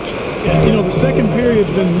 50%. You know, the second period's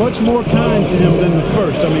been much more kind to him than the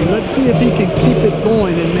first. I mean, let's see if he can keep it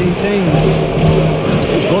going and maintain this.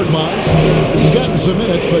 It's Korkmaz. He's got gotten some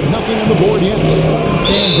minutes, but nothing on the board yet.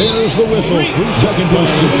 And there's the whistle. 3-second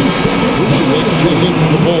violation. Vucevic checking for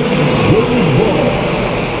the Bulls.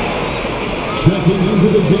 Checking into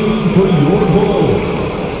the game for your Bulls,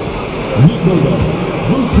 Nikola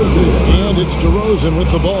Vucevic. And it's DeRozan with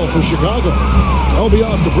the ball for Chicago. They'll be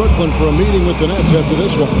off to Brooklyn for a meeting with the Nets after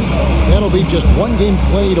this one. That'll be just one game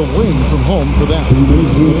played away from home for them.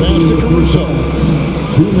 Pass to Caruso.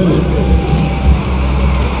 2 minutes.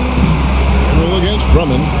 Rule against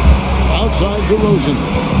Drummond. Outside DeRozan.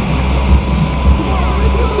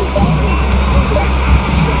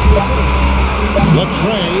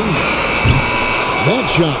 Latrey. That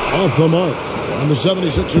shot off the mark. And the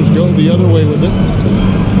 76ers go the other way with it.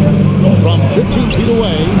 From 15 feet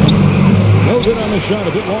away. No good on the shot.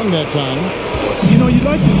 A bit long that time. You know, you'd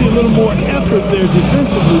like to see a little more effort there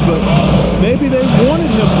defensively, but maybe they wanted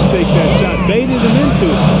him to take that shot, baited him into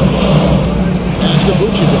it. Pass to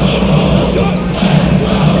Vucevic.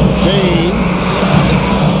 Fades.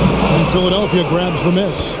 And Philadelphia grabs the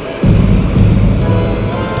miss.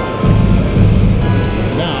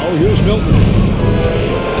 Now, here's Milton.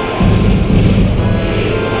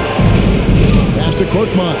 Pass to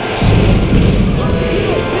Korkmaz.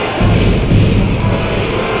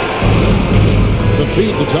 The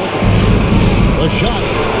feed to Tucker. The shot.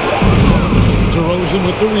 DeRozan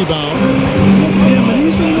with the rebound. Yeah, but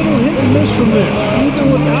he's a little hit and miss from there,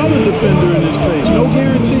 even without a defender in his face. No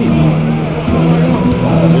guarantee.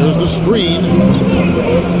 There's the screen.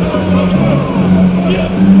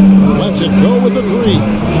 Lets it go with the three.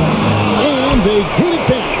 And they get it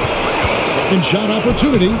back. Second shot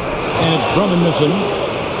opportunity. And it's Drummond missing.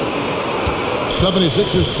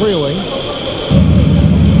 76ers trailing.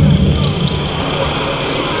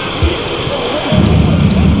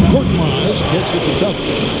 Korkmaz kicks it to Tucker.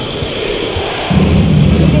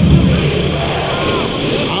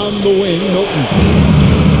 On the wing, Milton.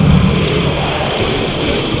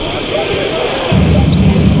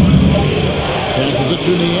 Passes it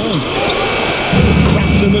to Niang.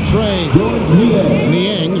 Craps in the tray.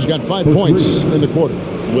 Niang's got 5 points in the quarter.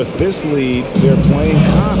 With this lead, they're playing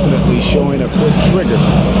confidently, showing a quick trigger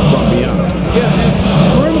from beyond. Yeah, and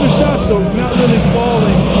perimeter shots, though, not really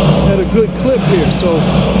falling at a good clip here. So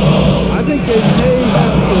I think they may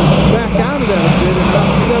have to back out of that a bit and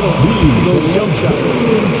not settle for those jump shots.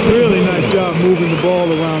 Really nice job moving the ball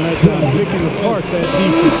around that time, picking apart that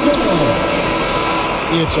defense.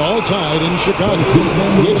 It's all tied in Chicago.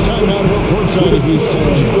 It's time now to go courtside as we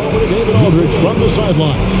send you over to David Aldridge from the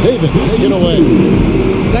sideline. David, take it away.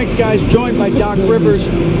 Thanks, guys. Joined by Doc Rivers.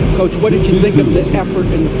 Coach, what did you think of the effort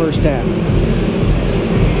in the first half?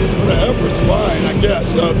 The effort's fine, I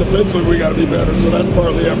guess. Defensively, we got to be better, so that's part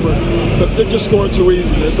of the effort. But they just scored too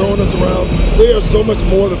easy. They're throwing us around. We are so much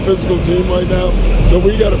more than a physical team right now, so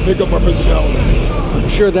we got to pick up our physicality. I'm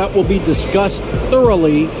sure that will be discussed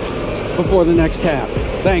thoroughly before the next half.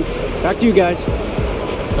 Thanks. Back to you guys.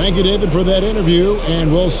 Thank you, David, for that interview,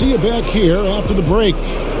 and we'll see you back here after the break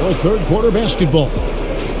for third quarter basketball.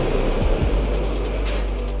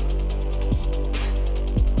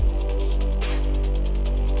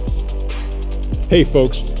 Hey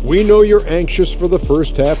folks, we know you're anxious for the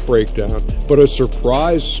first half breakdown, but a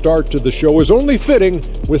surprise start to the show is only fitting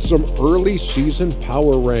with some early season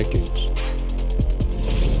power rankings.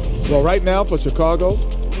 Well, right now for Chicago,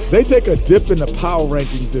 they take a dip in the power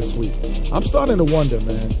rankings this week. I'm starting to wonder,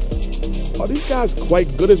 man, are these guys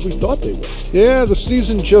quite good as we thought they were? Yeah, the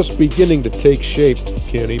season's just beginning to take shape,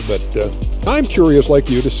 Kenny, but I'm curious like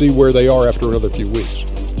you to see where they are after another few weeks.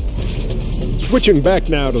 Switching back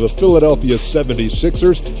now to the Philadelphia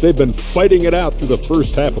 76ers, they've been fighting it out through the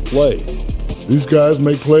first half of play. These guys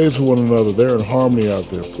make plays for one another. They're in harmony out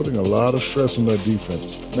there, putting a lot of stress on their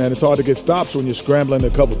defense. Man, it's hard to get stops when you're scrambling a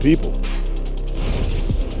couple people.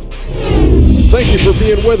 Thank you for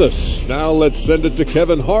being with us. Now let's send it to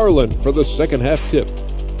Kevin Harlan for the second half tip.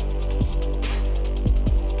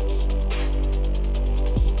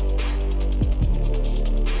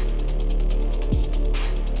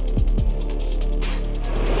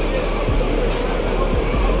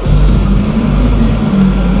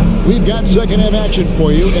 We've got second half action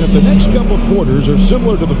for you, and if the next couple quarters are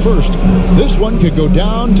similar to the first, this one could go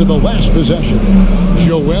down to the last possession.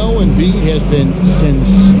 Joel Embiid has been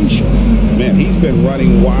sensational. Man, he's been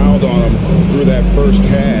running wild on them through that first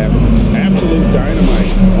half. Absolute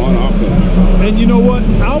dynamite on offense. And you know what?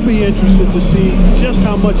 I'll be interested to see just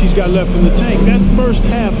how much he's got left in the tank. That first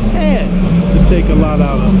half had to take a lot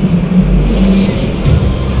out of him.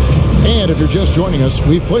 And if you're just joining us,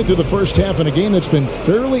 we've played through the first half in a game that's been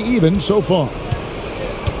fairly even so far.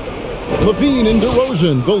 LaVine and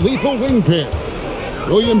DeRozan, the lethal wing pair.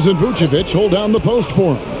 Williams and Vucevic hold down the post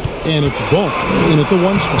for him. And it's Ball in at the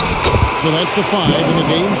 1 spot. So that's the 5 in the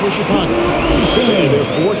game for Chicago.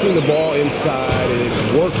 They're forcing the ball inside, and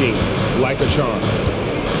it's working like a charm.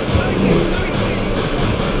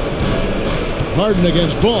 Harden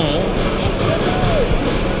against Ball.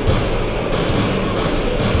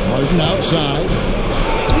 Harden outside.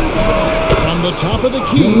 From the top of the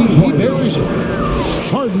key, he buries it.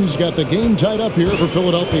 Harden's got the game tied up here for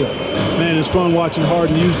Philadelphia. Man, it's fun watching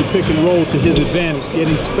Harden use the pick and roll to his advantage,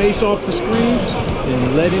 getting space off the screen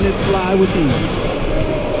and letting it fly with ease.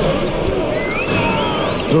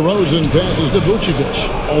 DeRozan passes to Vucevic.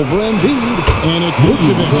 Over Embiid, and it's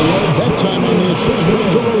Vucevic. That time on the assist from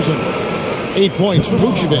DeRozan. 8 points for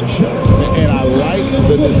Vucevic. And I like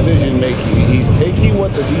the decision-making. He's taking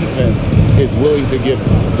what the defense is willing to give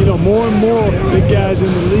him. You know, more and more big guys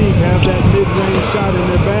in the league have that mid-range shot in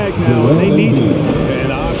their bag now, and they need it.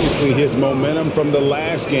 And obviously his momentum from the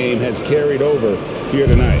last game has carried over here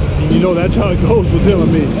tonight. And you know, that's how it goes with him. I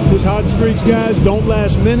mean, his hot streaks, guys, don't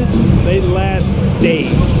last minutes. They last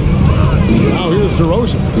days. Now here's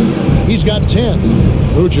DeRozan. He's got 10.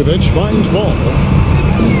 Vucevic finds Ball.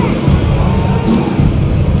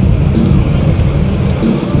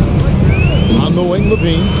 On the wing,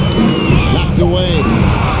 Levine. Knocked away.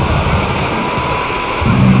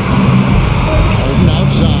 Harden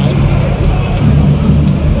outside.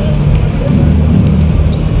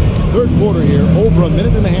 Third quarter here, over a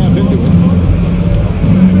minute and a half into it.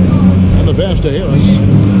 And the pass to Harris.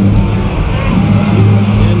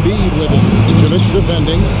 Embiid with it. Vucevic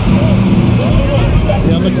defending.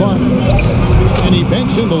 On the clock. And he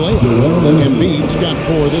banks in the layup. Embiid's got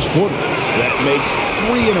 4 this quarter. That makes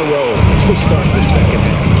 3 in a row to start the second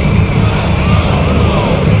half.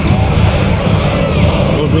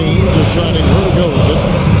 Levine deciding where to go with it.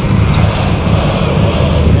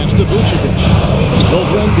 Pass to Vucevic. He's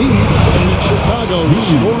over Embiid. And it's Chicago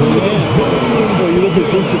scoring again. Well, you look at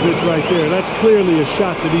Vucevic right there. That's clearly a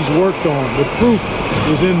shot that he's worked on. The proof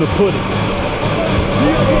is in the pudding.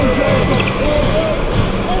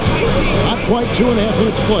 Not quite 2.5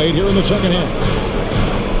 minutes played here in the second half.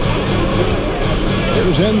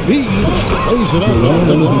 There's Embiid. Lays it up off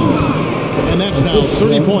the glass. And that's now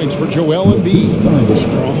 30 points for Joel Embiid.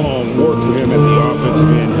 Strong work for him at the offensive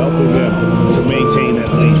end, helping them to maintain that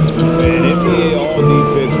lead. And NBA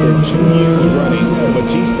All-Defense for 2 years running,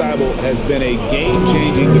 Matisse Thybulle has been a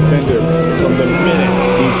game-changing defender from the minute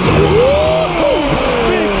he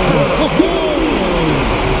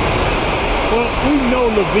Well, we know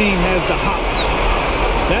Levine has the hops.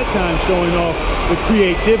 That time showing off the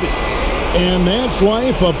creativity. And that's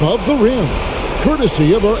life above the rim,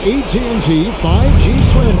 courtesy of our AT&T 5G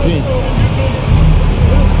Slam King.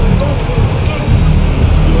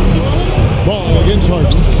 Ball against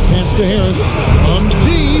Harden. Pass to Harris. On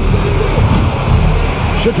deep.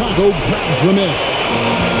 Chicago grabs the miss.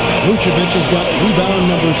 Vucevic has got rebound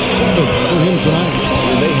number 7 for him tonight.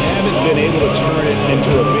 And they haven't been able to turn it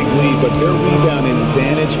into a big lead, but their rebounding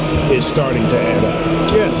advantage is starting to add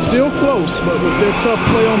up. Yeah, still close, but with their tough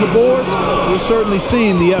play on the boards, we're certainly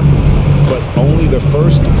seeing the effort. But only the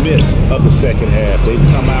first miss of the second half. They've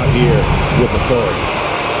come out here with authority.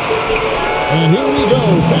 And here we go.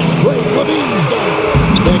 Fast break. Levine's got it.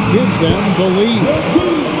 That gives them the lead.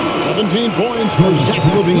 17 points for Zach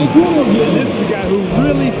Levine. And this is a guy who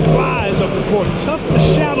really flies up the court. Tough to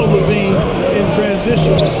shadow Levine in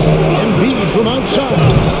transition. Embiid from outside.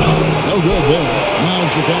 No good there. Now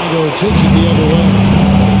Chicago takes it the other way.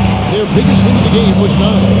 Their biggest hit of the game was 9.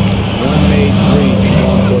 One made 3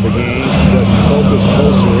 for the game. Does he focus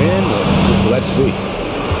closer in? Let's see.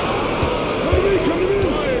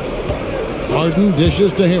 Harden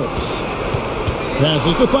dishes to Harris.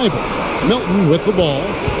 Passes to Thybulle. Milton with the ball.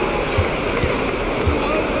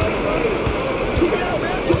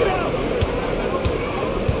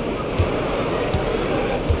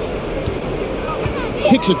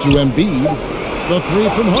 Kicks it to Embiid. The 3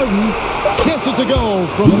 from Harden. Gets it to go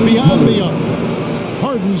from beyond the arc.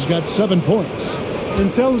 Harden's got 7 points.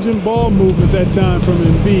 Intelligent ball movement that time from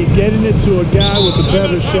Embiid, getting it to a guy with a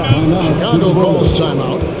better shot. Chicago calls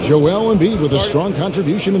timeout. Joel Embiid with a strong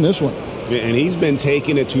contribution in this one. And he's been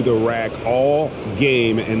taking it to the rack all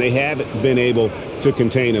game, and they haven't been able to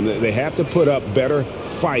contain him. They have to put up better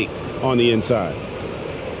fight on the inside.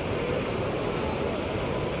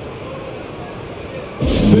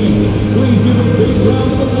 Please give a big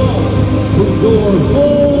round of applause for your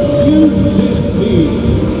whole Houston team.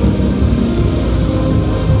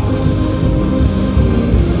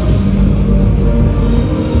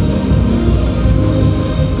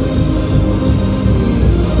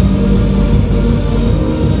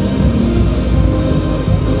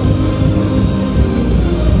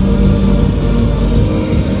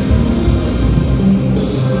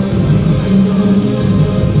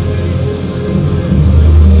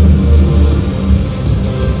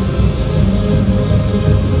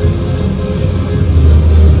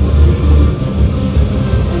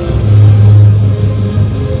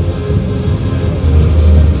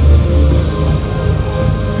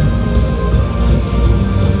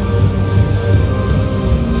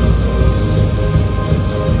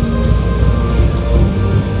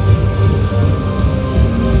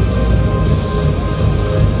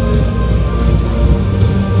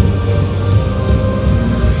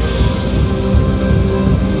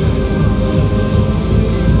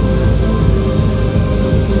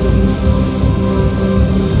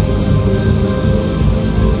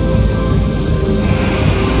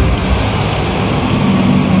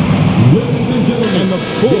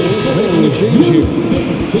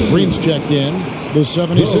 He's checked in. The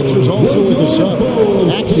 76ers also with a sub.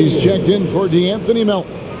 Axie's checked in for DeAnthony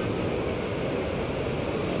Melton.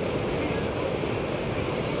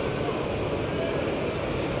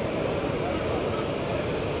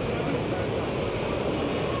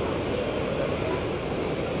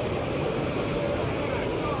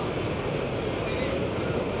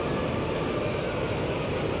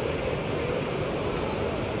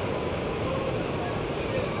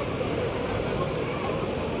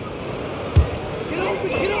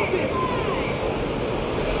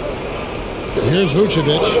 Here's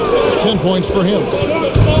Vucevic. 10 points for him.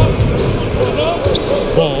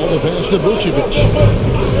 Ball, the pass to Vucevic.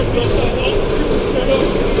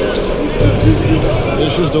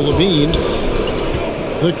 This is to Levine.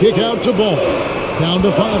 The kick out to Ball. Down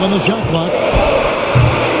to 5 on the shot clock.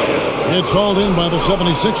 It's hauled in by the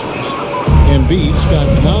 76ers. Embiid's got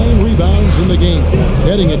 9 rebounds in the game.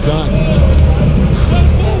 Heading it back.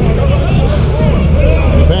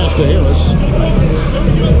 The pass to Harris.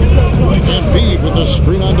 Embiid with the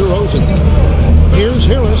screen on DeRozan. Here's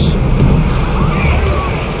Harris.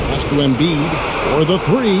 Pass to Embiid for the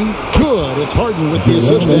 3. Good. It's Harden with the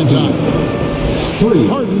assist that time.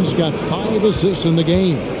 Harden's got 5 assists in the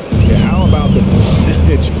game. Yeah, how about the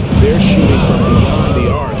percentage they're shooting from beyond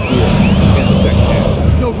the arc here in the second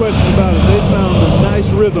half? No question about it. They found a nice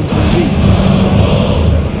rhythm from deep.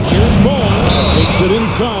 Here's Ball. Takes it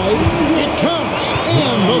inside. It counts.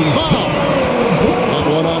 And the foul. That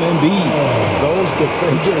one on Embiid. Those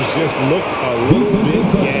defenders just look a little bit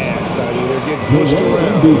gassed. I mean, they're getting pushed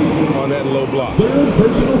around on that low block.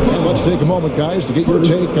 And let's take a moment, guys, to get your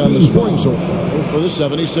take on the scoring so far for the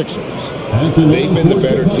 76ers. They've been the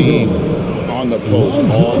better team on the post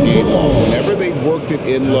all game long. Whenever they've worked it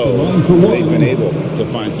in low, they've been able to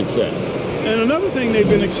find success. And another thing they've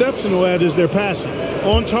been exceptional at is their passing.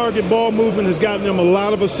 On-target ball movement has gotten them a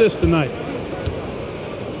lot of assists tonight.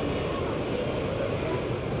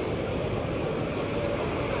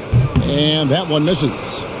 And that one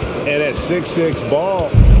misses. And at 6'6", Ball,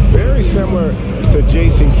 very similar to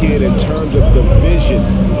Jason Kidd in terms of the vision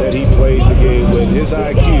that he plays the game with. His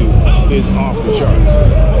IQ is off the charts.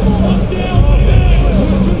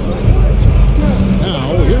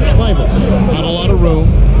 Now, here's Thibault. Not a lot of room.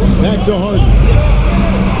 Back to Harden.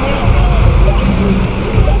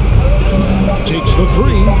 Takes the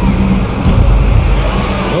 3.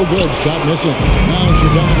 No good. Shot missing. Now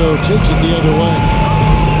Chicago takes it the other way.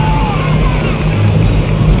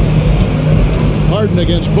 Harden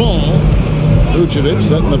against Ball. Vucevic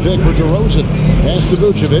setting the pick for DeRozan. Pass to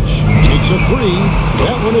Vucevic. Takes a 3.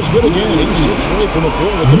 That one is good again. He sits right from the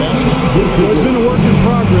floor with the basket. Well, it's been a work in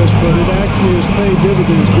progress, but it actually has paid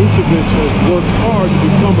dividends. Vucevic has worked hard to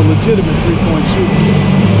become a legitimate three-point shooter.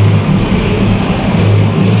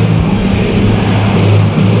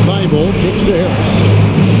 Thibault kicks to Harris.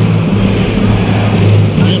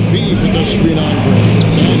 Embiid with the screen on Green.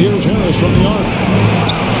 And here's Harris from the arc.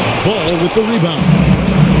 Ball with the rebound.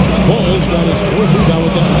 Ball's got his 4th rebound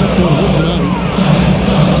with that last one here tonight.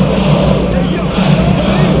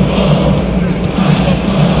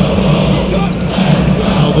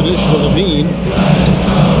 Now the dish to Levine.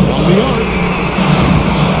 From the arc.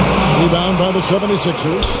 Rebound by the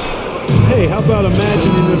 76ers. Hey, how about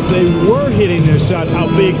imagining if they were hitting their shots, how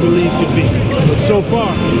big the lead could be. But so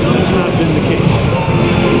far, that's not been the case.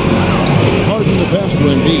 Harden the pass to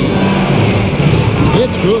Embiid.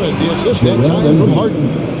 It's good. The assist that time from Harden.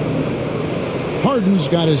 Harden's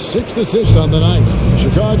got his 6th assist on the night.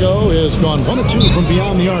 Chicago has gone 1 of 2 from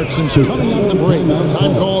beyond the arc since coming out of the break.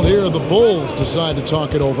 Time called here. The Bulls decide to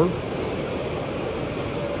talk it over.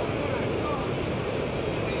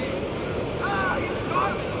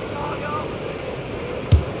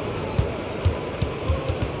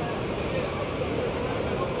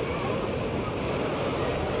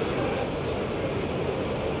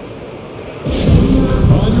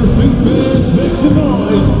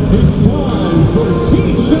 It's time for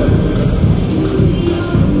T-shirts.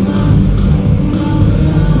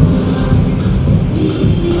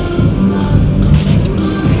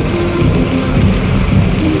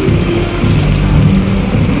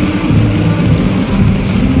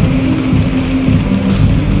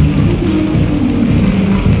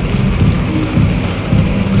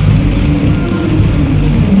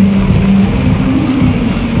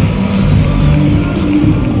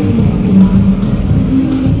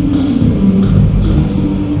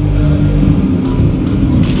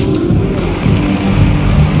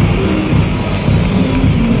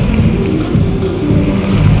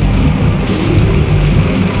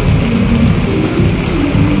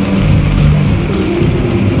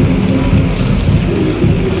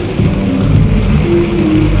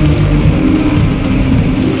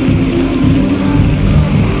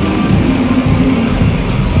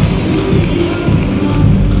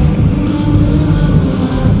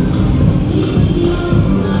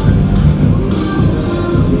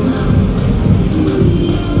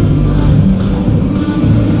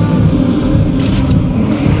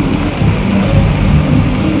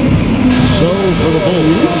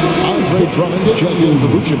 He's checked in for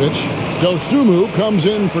Vucevic. Dosunmu comes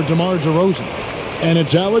in for DeMar DeRozan. And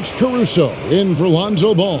it's Alex Caruso in for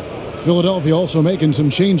Lonzo Ball. Philadelphia also making some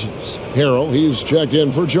changes. Harrell, he's checked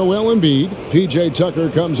in for Joel Embiid. P.J. Tucker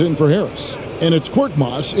comes in for Harris. And it's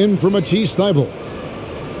Korkmaz in for Matisse Thybulle.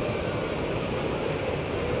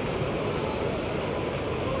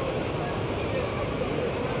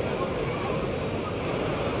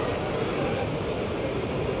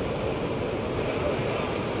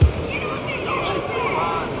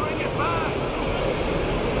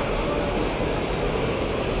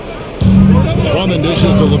 Drummond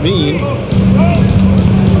dishes to Levine.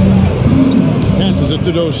 Passes it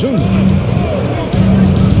to Dosunmu.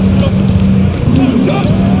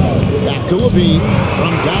 Back to Levine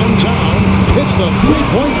from downtown. Hits the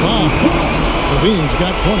three-point bomb. Levine's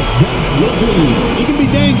got 20. He can be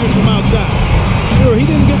dangerous from outside. Sure, he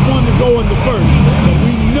didn't get one to go in the first, but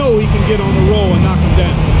we know he can get on the roll and knock him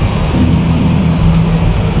down.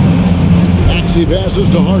 Maxey passes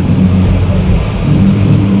to Harden.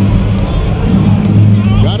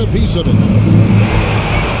 Got a piece of it.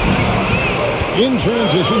 In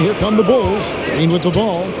transition, here come the Bulls. Green with the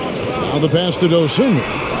ball. Now the pass to Dosunmu.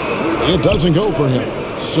 It doesn't go for him.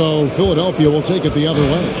 So Philadelphia will take it the other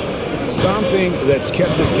way. Something that's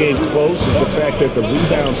kept this game close is the fact that the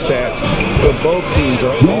rebound stats for both teams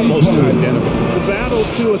are almost identical. The battle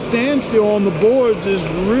to a standstill on the boards has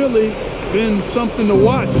really been something to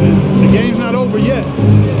watch. And the game's not over yet.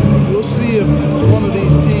 We'll see if one of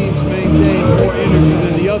these teams maintains more energy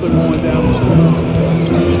than the other going down the stretch.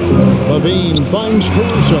 Levine finds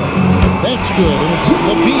Caruso. That's good, and it's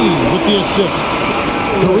Levine with the assist.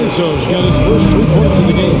 Caruso's got his first 3 points of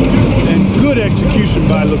the game. And good execution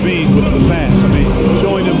by Levine with the pass. I mean,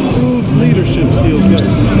 showing improved leadership skills there.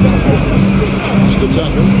 Pass to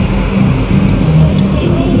Tucker.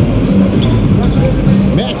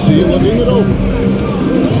 Maxey looking it over.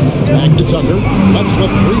 Back to Tucker. Lets the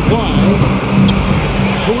three fly.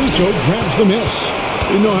 Caruso grabs the miss.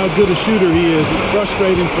 You know how good a shooter he is. It's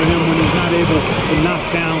frustrating for him when he's not able to knock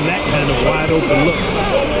down that kind of wide open look.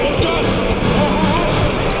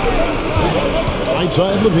 Right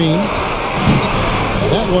side Levine.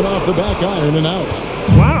 That one off the back iron and out.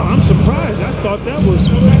 Wow, I'm surprised. I thought that was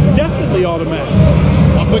definitely automatic.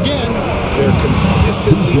 Up again. They're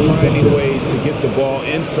consistently finding ways to get the ball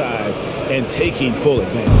inside and taking full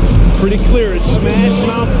advantage. Pretty clear. It's smash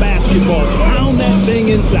mouth basketball. Pound that thing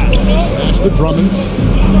inside. Pass to Drummond.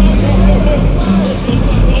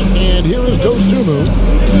 And here is Dosunmu.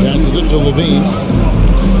 Passes it to Levine.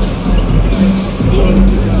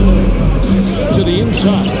 To the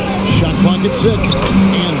inside. Shot clock at 6.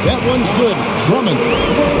 And that one's good. Drummond.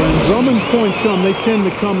 When Drummond's points come, they tend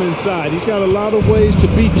to come inside. He's got a lot of ways to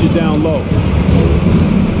beat you down low.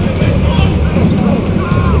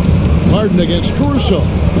 Harden against Caruso.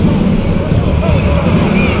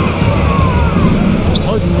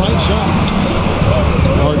 Harden right side.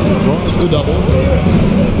 Harden draws the double.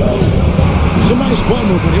 It's a nice ball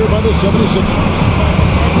movement here by the 76ers.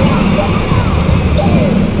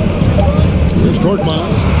 Here's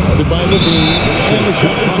Korkmaz, guarded by Levine, and the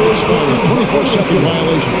shot clock expires. 24-second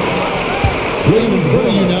violation. Playing in front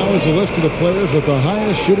of you now is a list of the players with the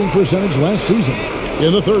highest shooting percentage last season.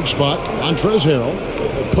 In the third spot, Montrezl Harrell.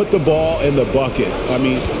 Put the ball in the bucket. I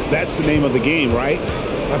mean, that's the name of the game, right?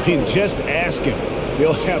 I mean, just ask him.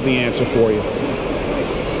 He'll have the answer for you.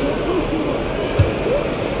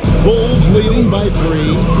 Bulls leading by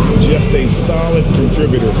 3. Just a solid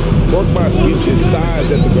contributor. Korkmaz gives his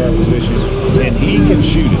size at the guard position, and he can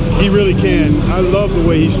shoot it. He really can. I love the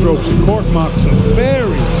way he strokes it. Korkmaz is a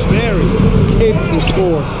very, very capable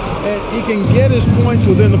scorer. And he can get his points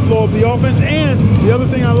within the flow of the offense. And the other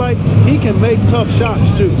thing I like, he can make tough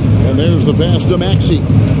shots, too. And there's the pass to Maxey.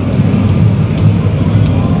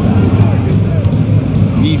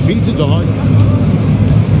 He feeds it to Harden.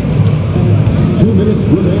 2 minutes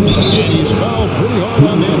remaining. And he's fouled pretty hard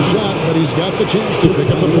on that shot, but he's got the chance to pick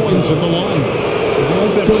up the points at the line.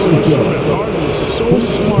 Exceptional strength. Harden is so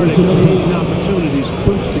smart at creating opportunities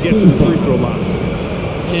to get to the free throw line.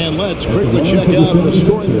 And let's quickly check out the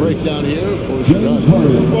scoring breakdown here for Chicago.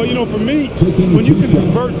 Well, you know, for me, when you can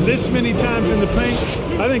convert this many times in the paint,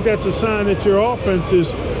 I think that's a sign that your offense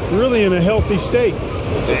is really in a healthy state.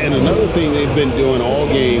 And another thing they've been doing all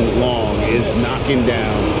game long is knocking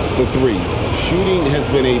down the three. Shooting has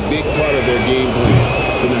been a big part of their game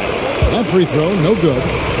plan tonight. That free throw, no good.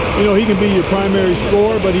 You know, he can be your primary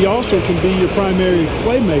scorer, but he also can be your primary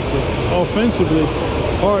playmaker. Offensively,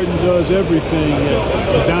 Harden does everything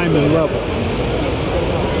at a diamond level.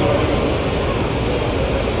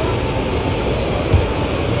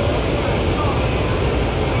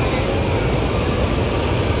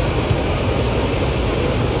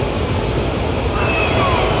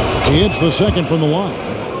 He hits the second from the line.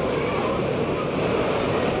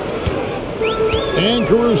 And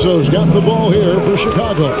Caruso's got the ball here for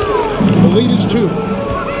Chicago. The lead is 2.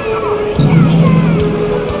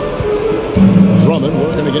 Drummond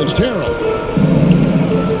working against Harrell.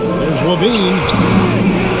 There's Levine.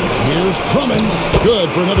 Here's Drummond. Good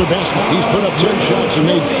for another basket. He's put up 10 shots and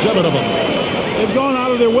made 7 of them. They've gone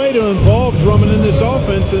out of their way to involve Drummond in this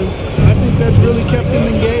offense, and I think that's really kept him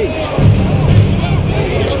engaged.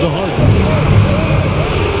 It's to Harden.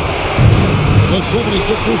 The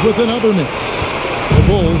 76ers with another miss. The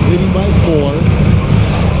Bulls leading by 4.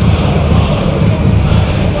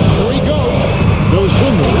 Here he goes. No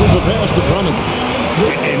single. The pass to Drummond.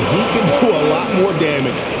 And he can do a lot more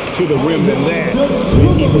damage to the rim than that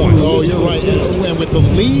if he wants to. Oh, you're right. And with the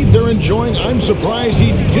lead they're enjoying, I'm surprised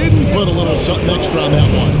he didn't put a little something extra on that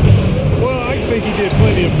one. Well, I think he did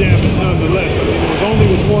plenty of damage nonetheless. I mean, it was only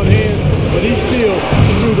with one hand, but he still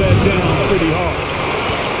threw that down pretty hard.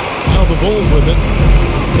 Now the Bulls with it.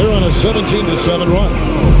 They're on a 17-7 run.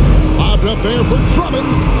 Lobbed up there for Drummond.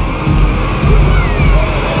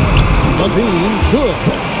 Levine, good.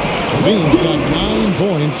 Levine's got 9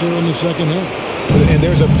 points here in the second half. And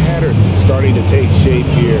there's a pattern starting to take shape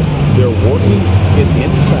here. They're working it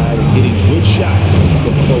inside and getting good shots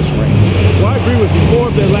from close range. Well, I agree with you. 4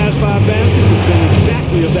 of their last 5 baskets have been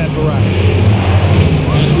exactly of that variety.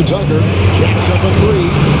 Pass to Tucker. Jacks up a 3.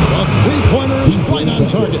 A three-pointer is right on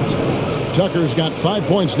target. Tucker's got 5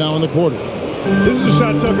 points now in the quarter. This is a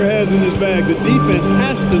shot Tucker has in his bag. The defense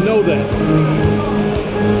has to know that.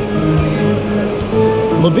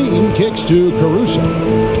 Levine kicks to Caruso.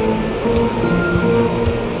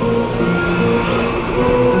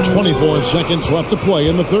 24 seconds left to play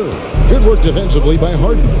in the third. Good work defensively by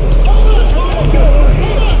Harden.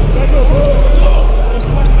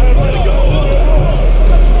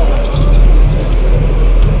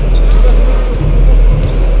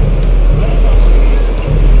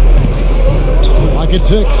 Lock at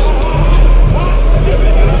 6.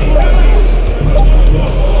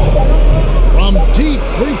 From deep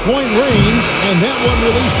three-point range, and that one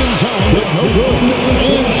released in time, but no good.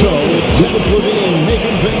 And so it's Zach LaVine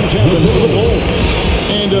making things happen for the Bulls.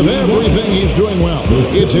 And of everything he's doing well,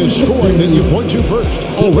 it's his scoring that you point to first.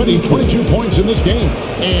 Already 22 points in this game.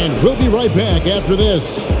 And we'll be right back after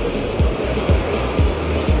this.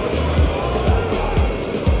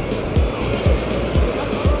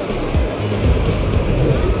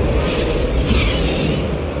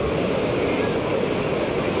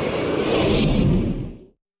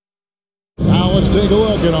 Take a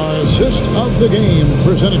look at our assist of the game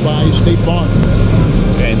presented by State Farm.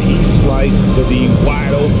 And he sliced the D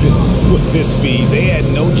wide open with this speed. They had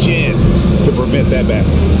no chance to prevent that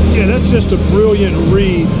basket. Yeah, that's just a brilliant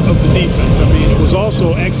read of the defense. I mean, it was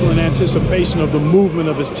also excellent anticipation of the movement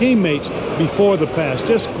of his teammates before the pass.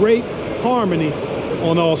 Just great harmony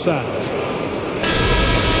on all sides.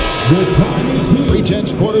 3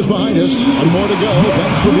 tenths quarters behind us. One more to go.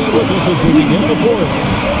 Thanks for being with us as we begin the fourth.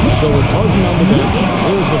 So with Harden on the bench,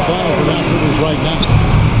 here's the foul for Doc Rivers right now.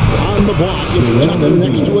 On the block, it's Tucker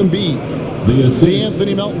next to Embiid.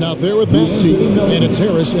 D'Anthony Melton out there with Maxey. And it's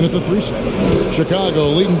Harris in at the 3 spot. Chicago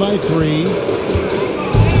leading by 3.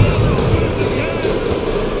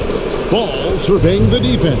 Ball surveying the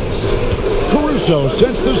defense. Caruso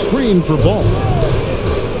sets the screen for Ball.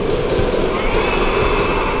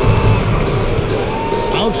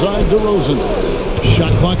 Outside DeRozan.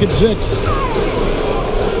 Shot clock at 6.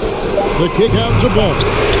 The kick out to Ball.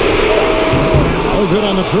 Oh, good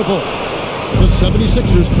on the triple. The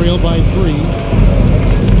 76ers trail by 3.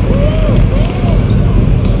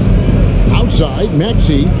 Outside,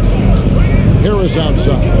 Maxey. Harris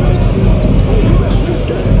outside.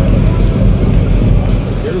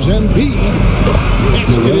 Here's Embiid.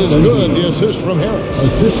 Basket is good. The assist from Harris.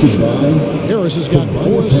 Harris has got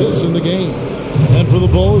 4 assists in the game. And for the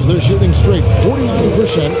Bulls, they're shooting straight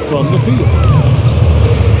 49% from the field.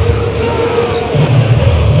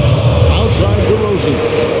 Outside DeRozan.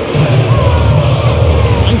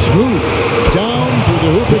 Nice move. Down through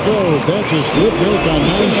the hoop it goes. That's his 5th make on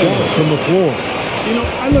 9 shots from the floor. You know,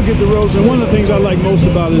 I look at DeRozan. One of the things I like most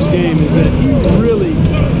about his game is that he really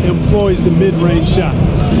employs the mid-range shot.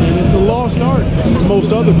 And it's a lost art for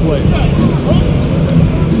most other players.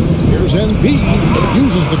 Here's Embiid.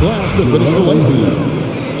 Uses the glass to finish the layup.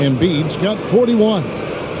 Embiid's got 41.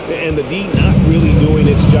 And the D not really doing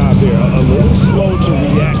its job there. A little slow to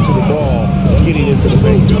react to the ball getting into the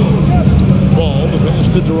paint. Ball, the pass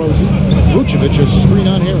to DeRozan. Vucevic a screen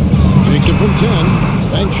on Harris. Takes it from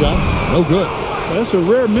 10. Bank shot. No good. That's a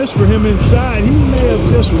rare miss for him inside. He may have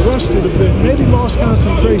just rushed it a bit. Maybe lost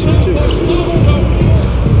concentration, too.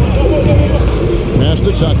 Pass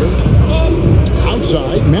to Tucker.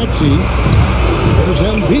 Outside, Maxey. There's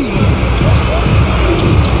Embiid.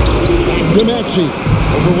 To Maxey.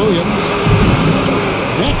 Over Williams.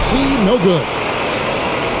 Maxey, no good.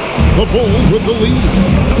 The Bulls with the lead.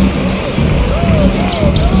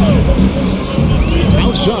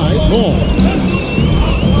 Outside, Ball.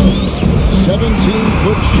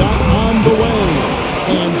 17-foot shot on the way.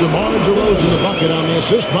 And DeMar DeRozan, the bucket on the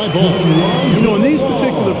assist by Ball. You know, in these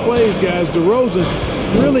particular plays, guys, DeRozan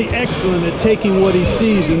really excellent at taking what he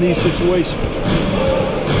sees in these situations.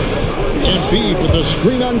 Embiid with a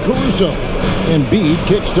screen on Caruso. Embiid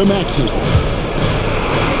kicks to Maxey.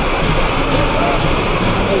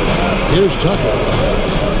 Here's Tucker.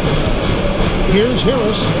 Here's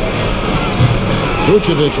Harris.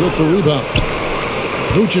 Vucevic with the rebound.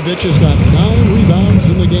 Vucevic has got 9 rebounds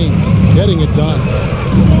in the game, getting it done.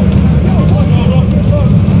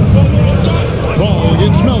 Ball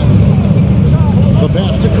against Melton. The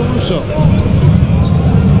pass to Caruso.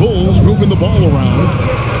 Bulls moving the ball around.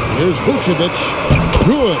 Here's Vucevic.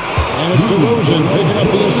 Good. And it's DeRozan picking up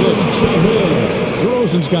the assist.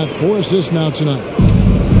 DeRozan's got 4 assists now tonight.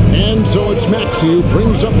 And so it's Maxey who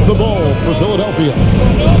brings up the ball for Philadelphia.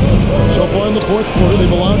 So far in the fourth quarter,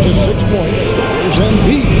 they've allowed just 6 points. There's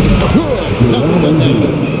Embiid. Good. Nothing but net.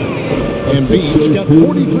 Embiid's got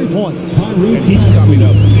 43 points. And he's coming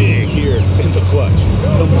up big here in the clutch.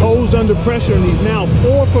 Composed under pressure, and he's now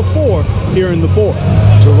 4 for 4 here in the fourth.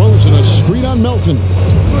 DeRozan a screen on Melton.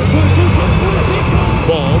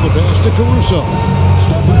 Ball, the pass to Caruso.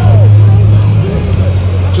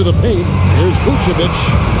 To the paint. Here's Vucevic.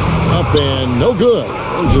 Up and no good.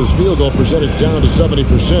 Brings his field goal percentage down to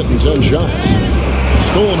 70% in 10 shots.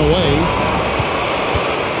 Stolen away.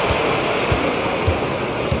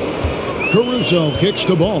 Caruso kicks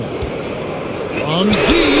the ball. On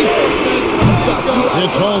deep.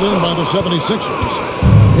 It's hauled in by the 76ers.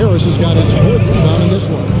 Harris has got his 4th rebound in this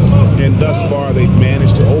one. And thus far, they've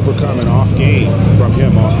managed to overcome an off game from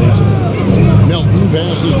him offensively. Melton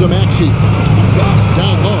passes to Maxey.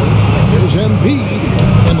 Down low. There's Embiid.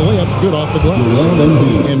 And the layup's good off the glass.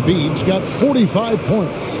 Embiid's got 45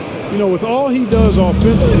 points. You know, with all he does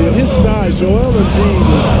offensively, at his size, Joel Embiid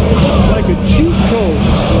is like a cheat code,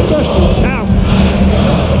 special talent.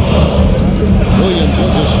 Williams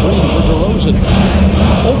has a screen for DeRozan.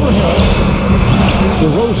 Over Harris.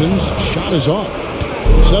 DeRozan's shot is off.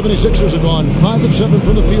 76ers have gone 5 of 7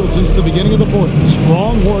 from the field since the beginning of the fourth.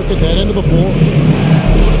 Strong work at that end of the floor.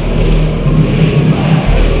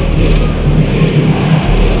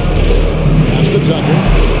 Pass to Tucker.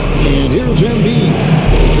 And here's Embiid.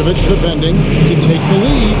 Vucevic defending to take the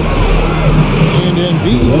lead. And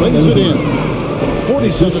Embiid brings it in.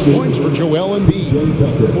 47 points for Joel Embiid.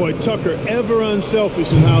 Boy, Tucker ever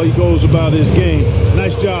unselfish in how he goes about his game.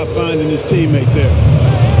 Nice job finding his teammate there.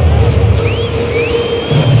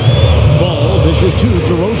 Ball dishes to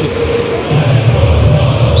DeRozan.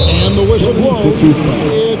 And the whistle blows.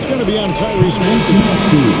 It's going to be on Tyrese Maxey.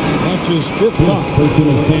 That's his 5th foul.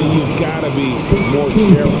 And you've got to be more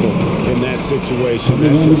careful in that situation.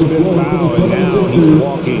 That's his 5th foul, and now he's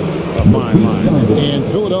walking a fine line. And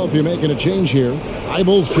Philadelphia making a change here.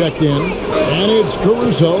 Eibels checked in. And it's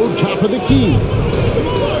Caruso, top of the key.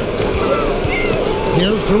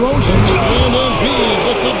 Here's DeRozan. And Embiid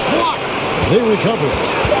with the block. They recover it.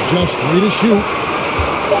 Just 3 to shoot.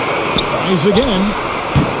 Tries again.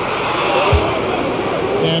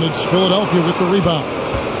 And it's Philadelphia with the rebound.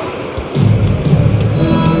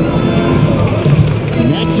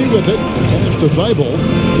 Maxey with it. Pass to Thibault.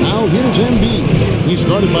 Now here's Embiid. He's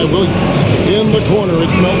guarded by Williams. In the corner,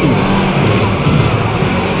 it's Melton.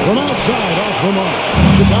 From outside, off the mark.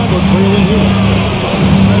 Chicago trailing here.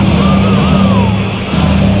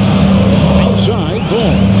 Outside,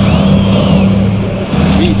 Ball.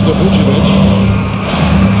 Feeds to Vucevic.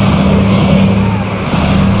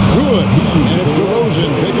 Good. And it's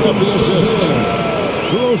DeRozan picking up the assist.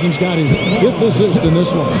 DeRozan's got his 5th assist in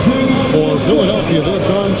this one. For Philadelphia, they've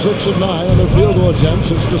gone 6 of 9 on their field goal attempts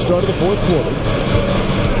since the start of the fourth quarter.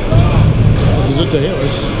 Passes it to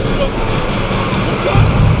Harris.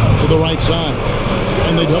 To the right side.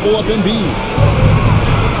 And they double up Embiid.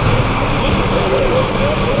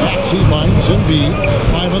 Maxey finds Embiid.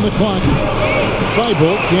 5 on the clock.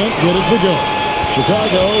 Thibault can't get it to go.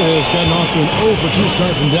 Chicago has gotten off to an 0 for 2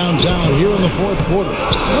 start from downtown here in the fourth quarter.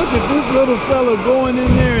 Look at this little fella going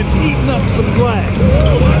in there and eating up some glass.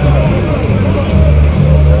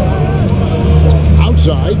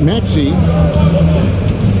 Outside, Maxey.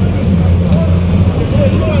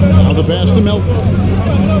 Now the pass to Melton.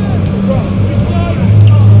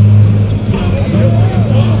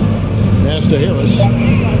 Pass pass to Harris.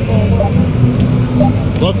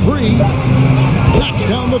 The three. Knocks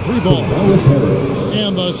down the three ball.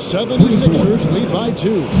 And the 76ers lead by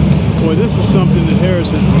 2. Boy, this is something that Harris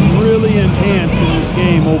has really enhanced in his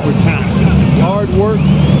game over time. Hard work,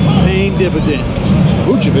 paying dividends.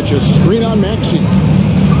 Vucevic, a screen on Maxey.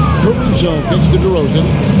 Caruso gets to DeRozan.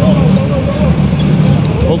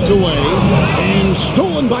 Poked away and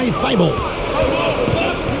stolen by Thibault.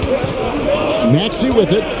 Maxey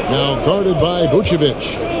with it, now guarded by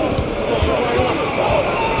Vucevic.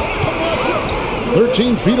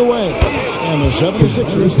 13 feet away, and the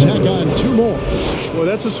 76ers tack on 2 more. Well,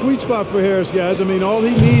 that's a sweet spot for Harris, guys. I mean, all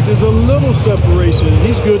he needs is a little separation.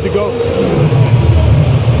 He's good to go.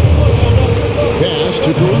 Pass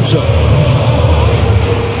to Caruso.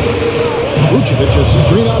 Vucevic, a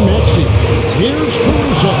screen on Maxey. Here's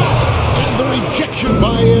Caruso. And the rejection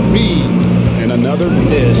by Embiid. And another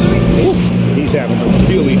miss. Oof. He's having a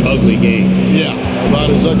really ugly game. Yeah, about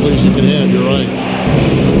as ugly as you can have, you're right.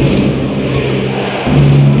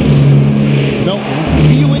 Melton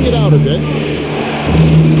feeling it out a bit.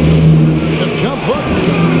 The jump hook.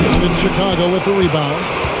 It's Chicago with the rebound.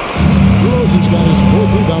 DeRozan's got his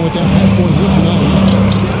 4th rebound with that last one here tonight.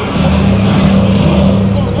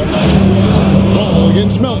 Ball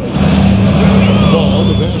against Melton. Ball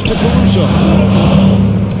the pass to Caruso.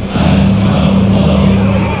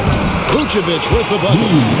 Vucevic with the bucket.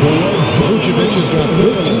 Vucevic has got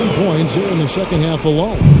 13 points here in the second half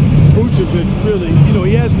alone. Vucevic really,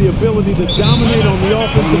 he has the ability to dominate on the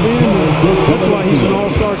offensive end. And that's why he's an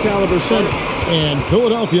all-star caliber center. And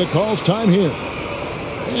Philadelphia calls time here.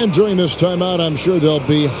 And during this timeout, I'm sure they'll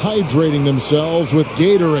be hydrating themselves with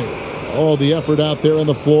Gatorade. All the effort out there on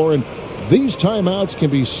the floor. And these timeouts can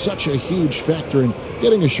be such a huge factor in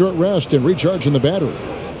getting a short rest and recharging the battery.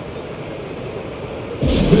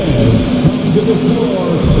 To the floor,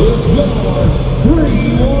 it's your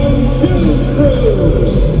 3-1-2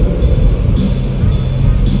 crew.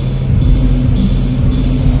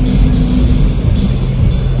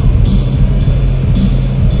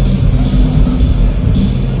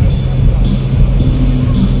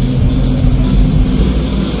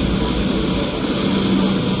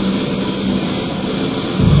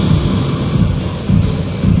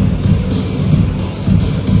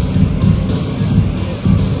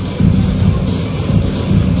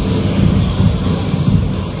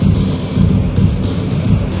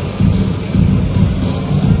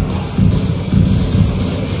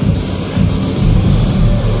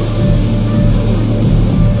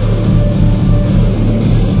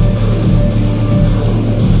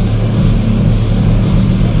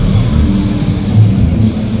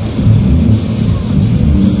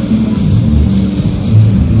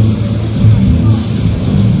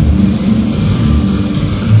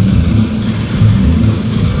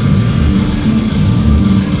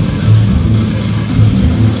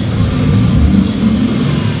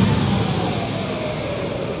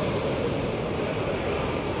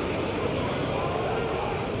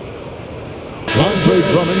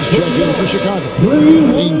 Drummond's checked in for Chicago.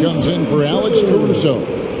 Dean comes in for Alex Caruso.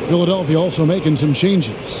 Philadelphia also making some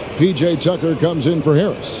changes. P.J. Tucker comes in for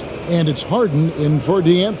Harris. And it's Harden in for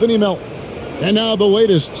DeAnthony Melton. And now the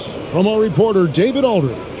latest from our reporter, David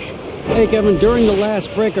Aldridge. Hey, Kevin, during the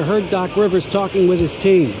last break, I heard Doc Rivers talking with his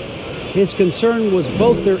team. His concern was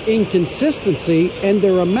both their inconsistency and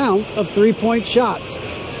their amount of three-point shots.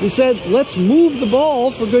 He said, let's move the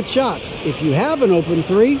ball for good shots. If you have an open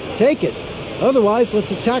three, take it. Otherwise,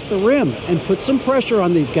 let's attack the rim and put some pressure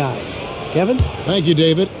on these guys. Kevin? Thank you,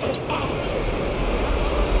 David.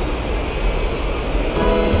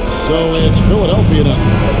 So it's Philadelphia now.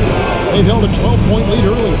 They've held a 12-point lead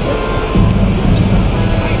earlier.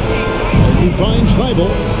 Harden finds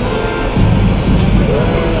Thibault.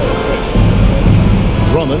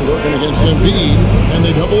 Drummond working against Embiid, and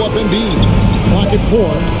they double up Embiid. Clock at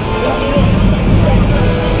 4.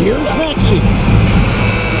 Here's Maxey.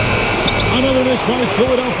 Another miss by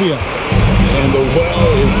Philadelphia. And the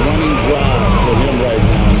well is running dry for him right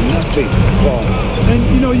now. Nothing falling. And,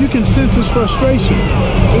 you can sense his frustration.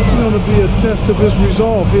 This is going to be a test of his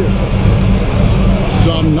resolve here.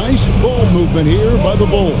 Some nice ball movement here by the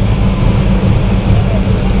Bulls.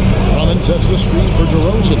 Drummond sets the screen for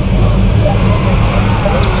DeRozan.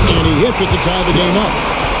 And he hits it to tie the game up.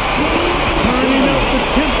 Turning up the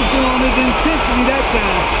temperature on his intensity that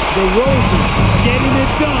time. DeRozan getting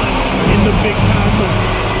it done in the big-time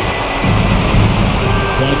moments.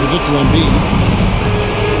 Passes it to Embiid.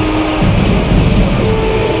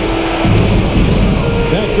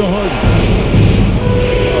 Back to Harden.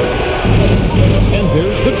 And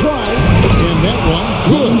there's the try. And that one,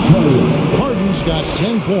 good. Harden's got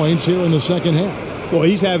 10 points. points here in the second half. Well,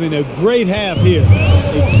 he's having a great half here.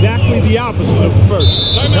 Exactly the opposite of the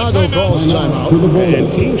first. Chicago calls timeout.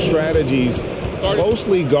 And team strategies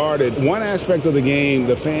closely guarded. One aspect of the game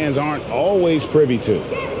the fans aren't always privy to.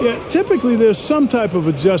 Yeah, typically there's some type of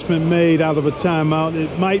adjustment made out of a timeout.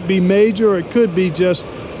 It might be major or it could be just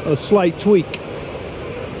a slight tweak.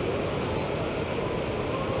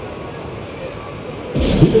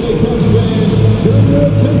 Turn your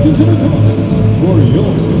attention to the court for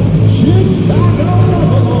your Chicago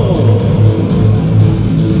Bulls.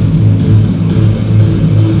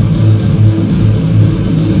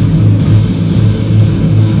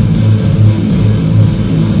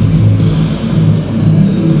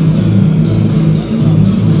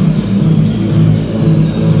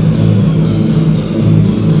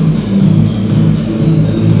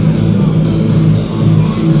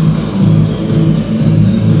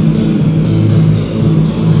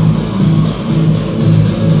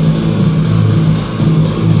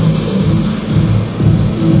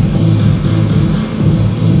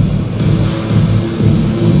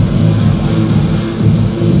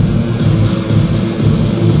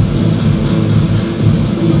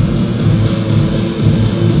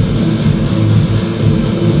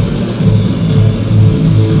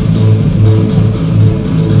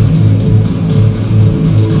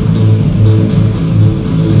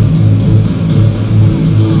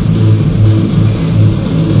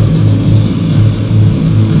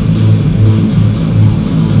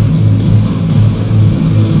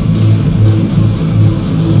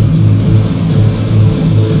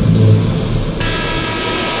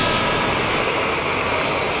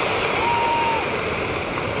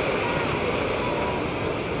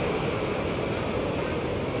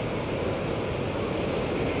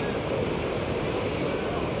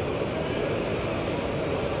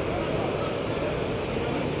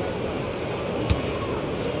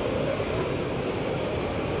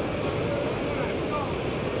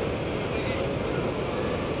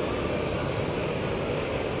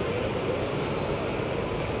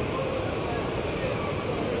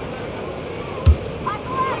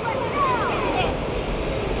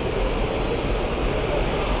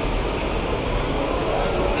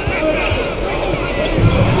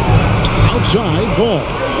 Outside ball.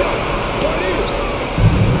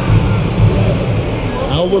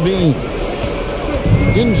 Al Levine.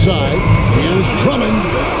 Inside. Here's Drummond.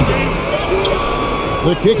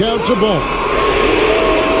 The kick out to Ball.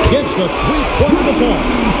 Gets the three-point to fall.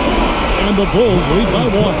 And the Bulls lead by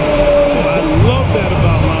 1. I love that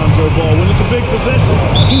about Lonzo Ball. When it's a big possession,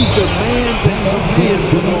 he demands and demands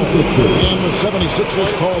the ball. And the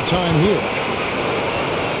 76ers call time here.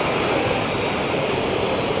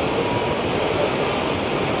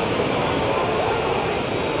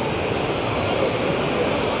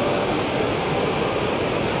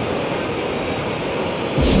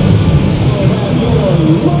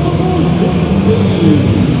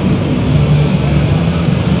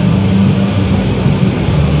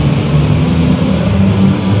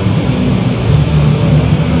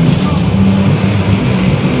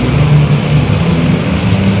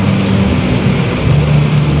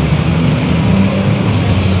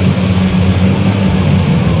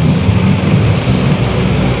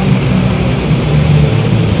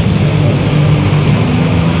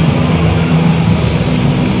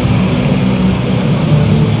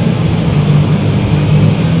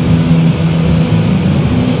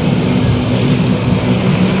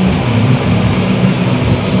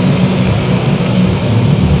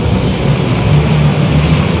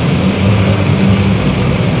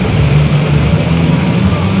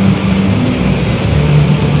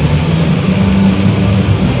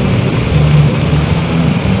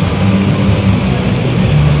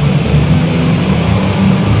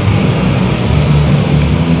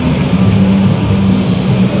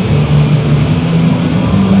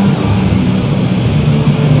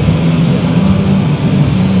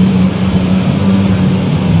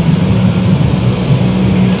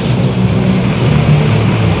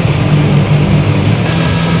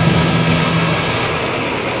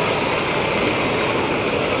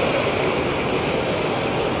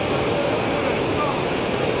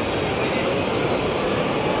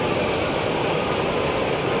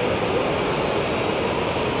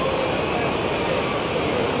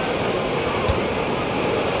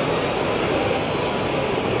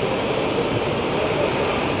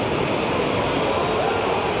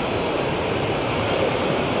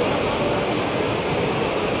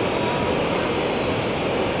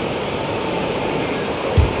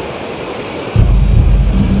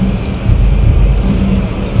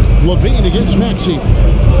 Levine against Maxey.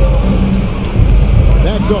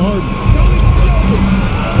 Back to Harden.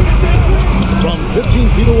 15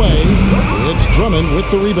 feet away. It's Drummond with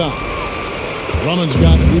the rebound. Drummond's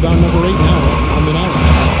got rebound number 8 now on the night.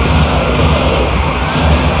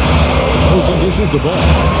 This is the ball.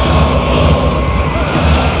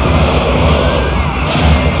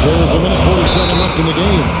 There's a minute 47 left in the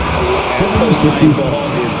game. And the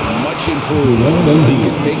ball is much improved. He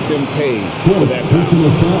can make them pay for that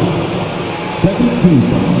personal foul. Second team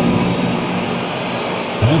foul.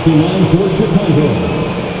 At the line for Chicago,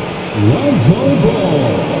 Lonzo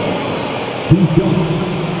Ball. 2 shots.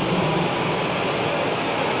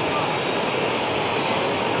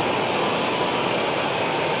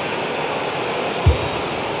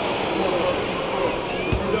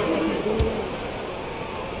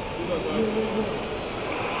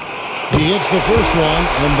 He hits the first one,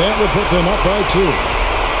 and that will put them up by 2.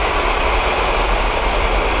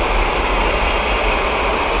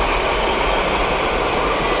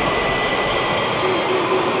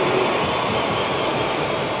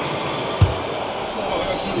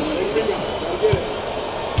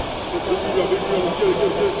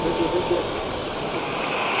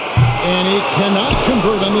 And he cannot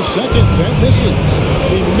convert on the second. That misses.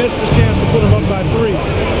 He missed the chance to put him up by 3.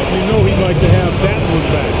 You know he'd like to have that one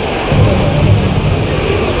back.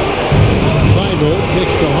 Weigel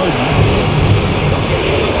kicks to Harden.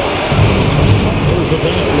 There's the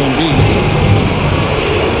pass to Embiid.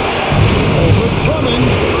 Over Drummond.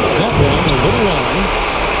 That one a little long.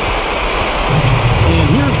 And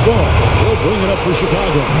here's Ball. They'll bring it up for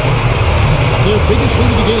Chicago. Their biggest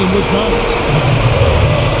lead of the game was 9.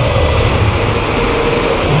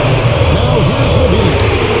 Now here's Levine.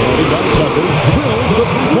 He got Tucker. Drills the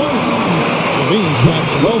 3-pointer. Levine's got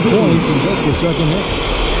 12 points in just the second half.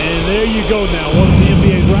 And there you go now. One of the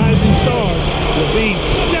NBA's rising stars. Levine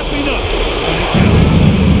stepping up.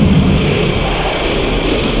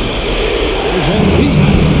 There's Embiid.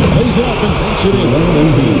 Lays it up and banks it in.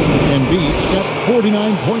 Embiid's got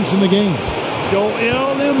 49 points in the game.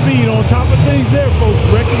 Joel Embiid on top of things there, folks.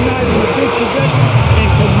 Recognizing the big possession and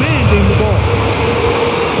commanding the ball.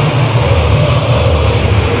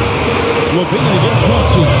 Levine against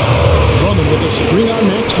Maxey. Drummond with a screen on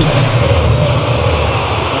Maxey.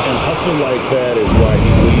 And hustle like that is why he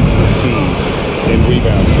leads his team in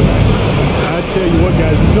rebounds tonight. I tell you what,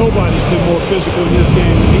 guys, nobody's been more physical in this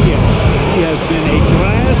game than he has. He has been a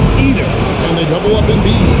glass eater. And they double up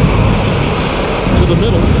Embiid. To the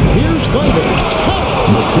middle. Here's Weigel.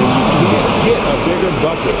 You can't get a bigger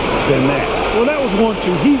bucket than that. Well, that was 1-2.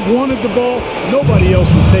 He wanted the ball. Nobody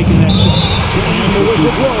else was taking that shot. And the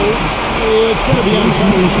whistle blows. It's going to be on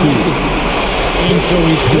Chinese feet. And so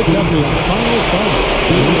he's picked up his final foul.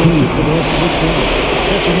 For the rest of this game.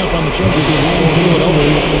 Catching up on the changes in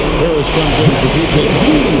Philadelphia. Harris comes in for PJ.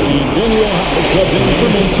 And Daniel House clubbed in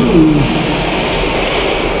for number 2.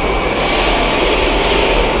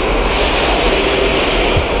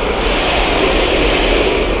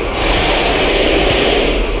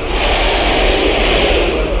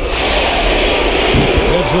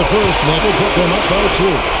 The first, and that will put them up by 2.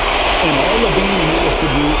 And all Levine has to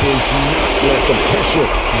do is not let the pressure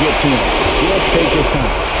get to him. Just take his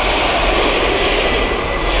time.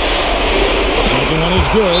 Second one is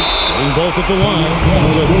good. Getting both at the line.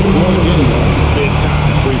 It's a 3-point game. Big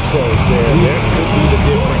time free throws there. That could be the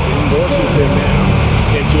difference. It forces them now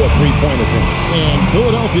into a 3-point attempt. And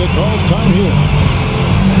Philadelphia calls time here.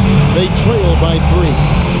 They trail by 3.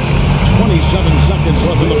 27 seconds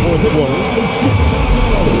left in the fourth quarter.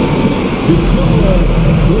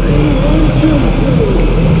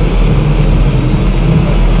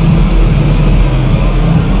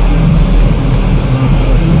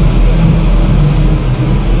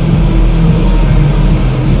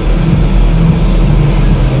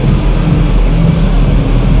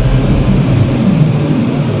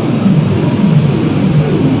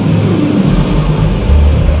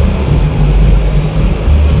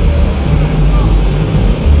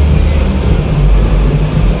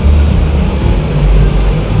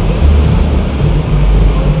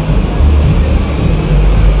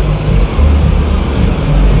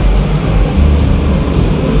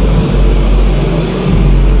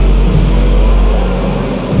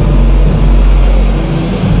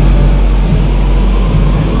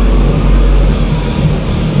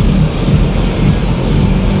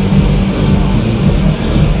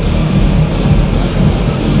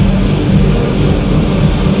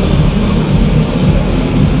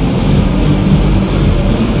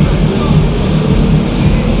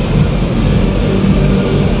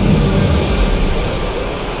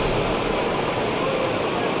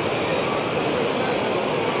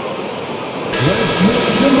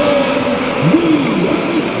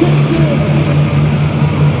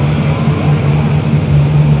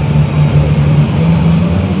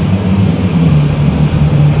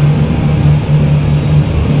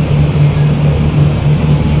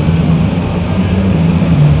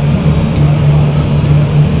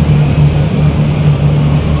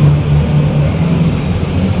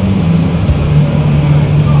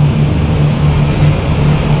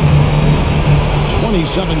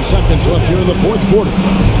 27 seconds left here in the fourth quarter.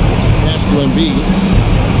 Pass to Embiid.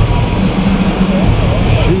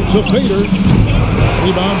 Shoots a fader.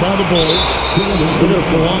 Rebound by the Bulls. We're going to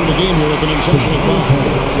prolong the game here with an intentional foul.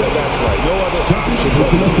 Yeah, that's right. No other should look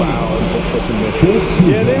for the foul and look for some misses.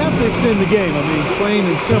 Yeah, they have to extend the game. I mean, plain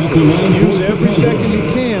and simple. Use every second you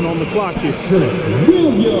can on the clock here.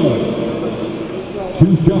 Williams.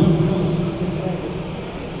 2 shots.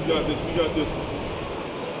 We got this. We got this.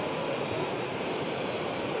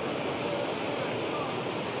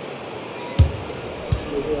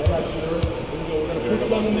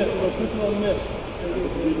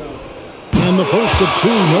 And the first of 2,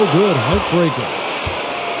 no good. Heartbreaker.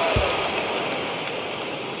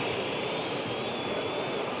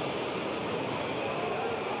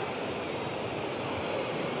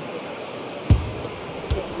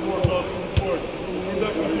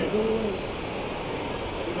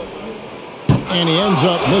 And he ends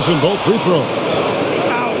up missing both free throws.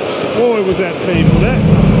 Ouch. Boy, was that painful. That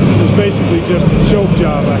was basically just a choke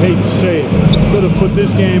job, I hate to say it. Could have put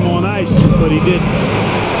this game on ice, but he didn't.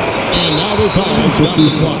 And now the foul stop the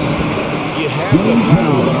clock. You have the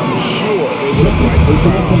foul, but I'm sure they would have liked the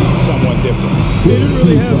foul somewhat different. They didn't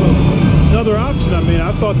really have another option. I mean,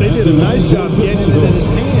 I thought they did a nice job getting it in his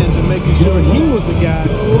hands and making sure he was the guy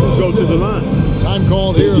who would go to the line. Time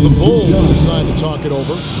called here. The Bulls decide to talk it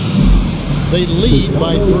over. They lead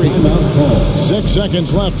by 3. 6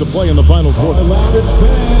 seconds left to play in the final quarter. Our loudest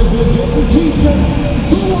fans will get the T-shirts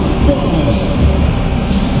to watch by.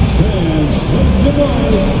 And let's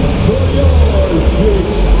divide for your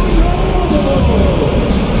Chicago.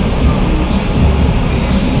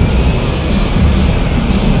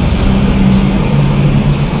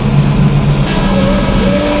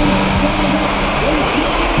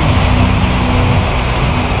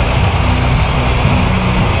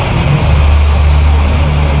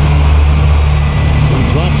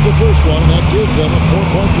 The first one, that gives them a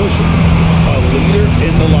 4-point cushion. A leader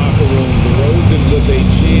in the locker room, DeRozan with a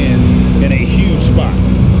chance in a huge spot.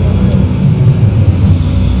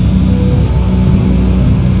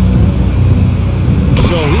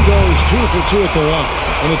 So he goes 2 for 2 at the line,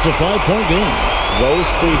 and it's a 5-point game. Those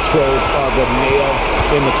free throws are the nail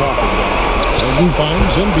in the coffin game. Harden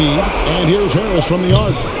finds Embiid, and here's Harris from the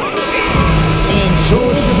arc. And so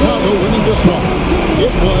it's Chicago winning this one. It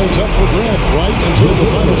was up for grabs right until the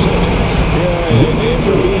final seconds. Yeah, and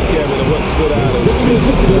for me, Kevin, what stood out is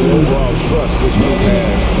just the overall trust this group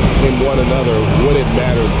has in one another when it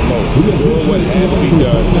mattered most. Doing what had to be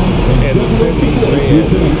done, and the Cindy's fans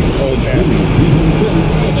home happy.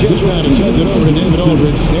 A chance now to send it over to David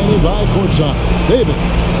Aldridge, standing by courtside. David.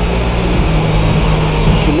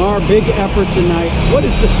 DeMar, big effort tonight. What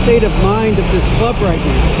is the state of mind of this club right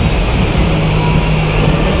now?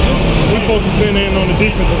 We're focusing in on the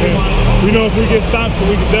defensive end. We know if we get stopped, so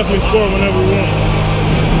we can definitely score whenever we want.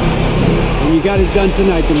 And you got it done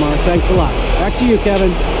tonight, DeMar. Thanks a lot. Back to you,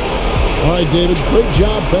 Kevin. All right, David. Great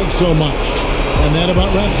job. Thanks so much. And that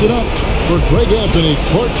about wraps it up. For Greg Anthony,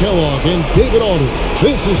 Clark Kellogg, and David Aldridge,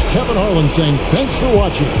 this is Kevin Harlan saying thanks for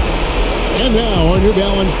watching. And now, our New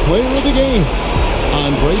Balance player of the game,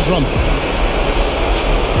 Andre Drummond.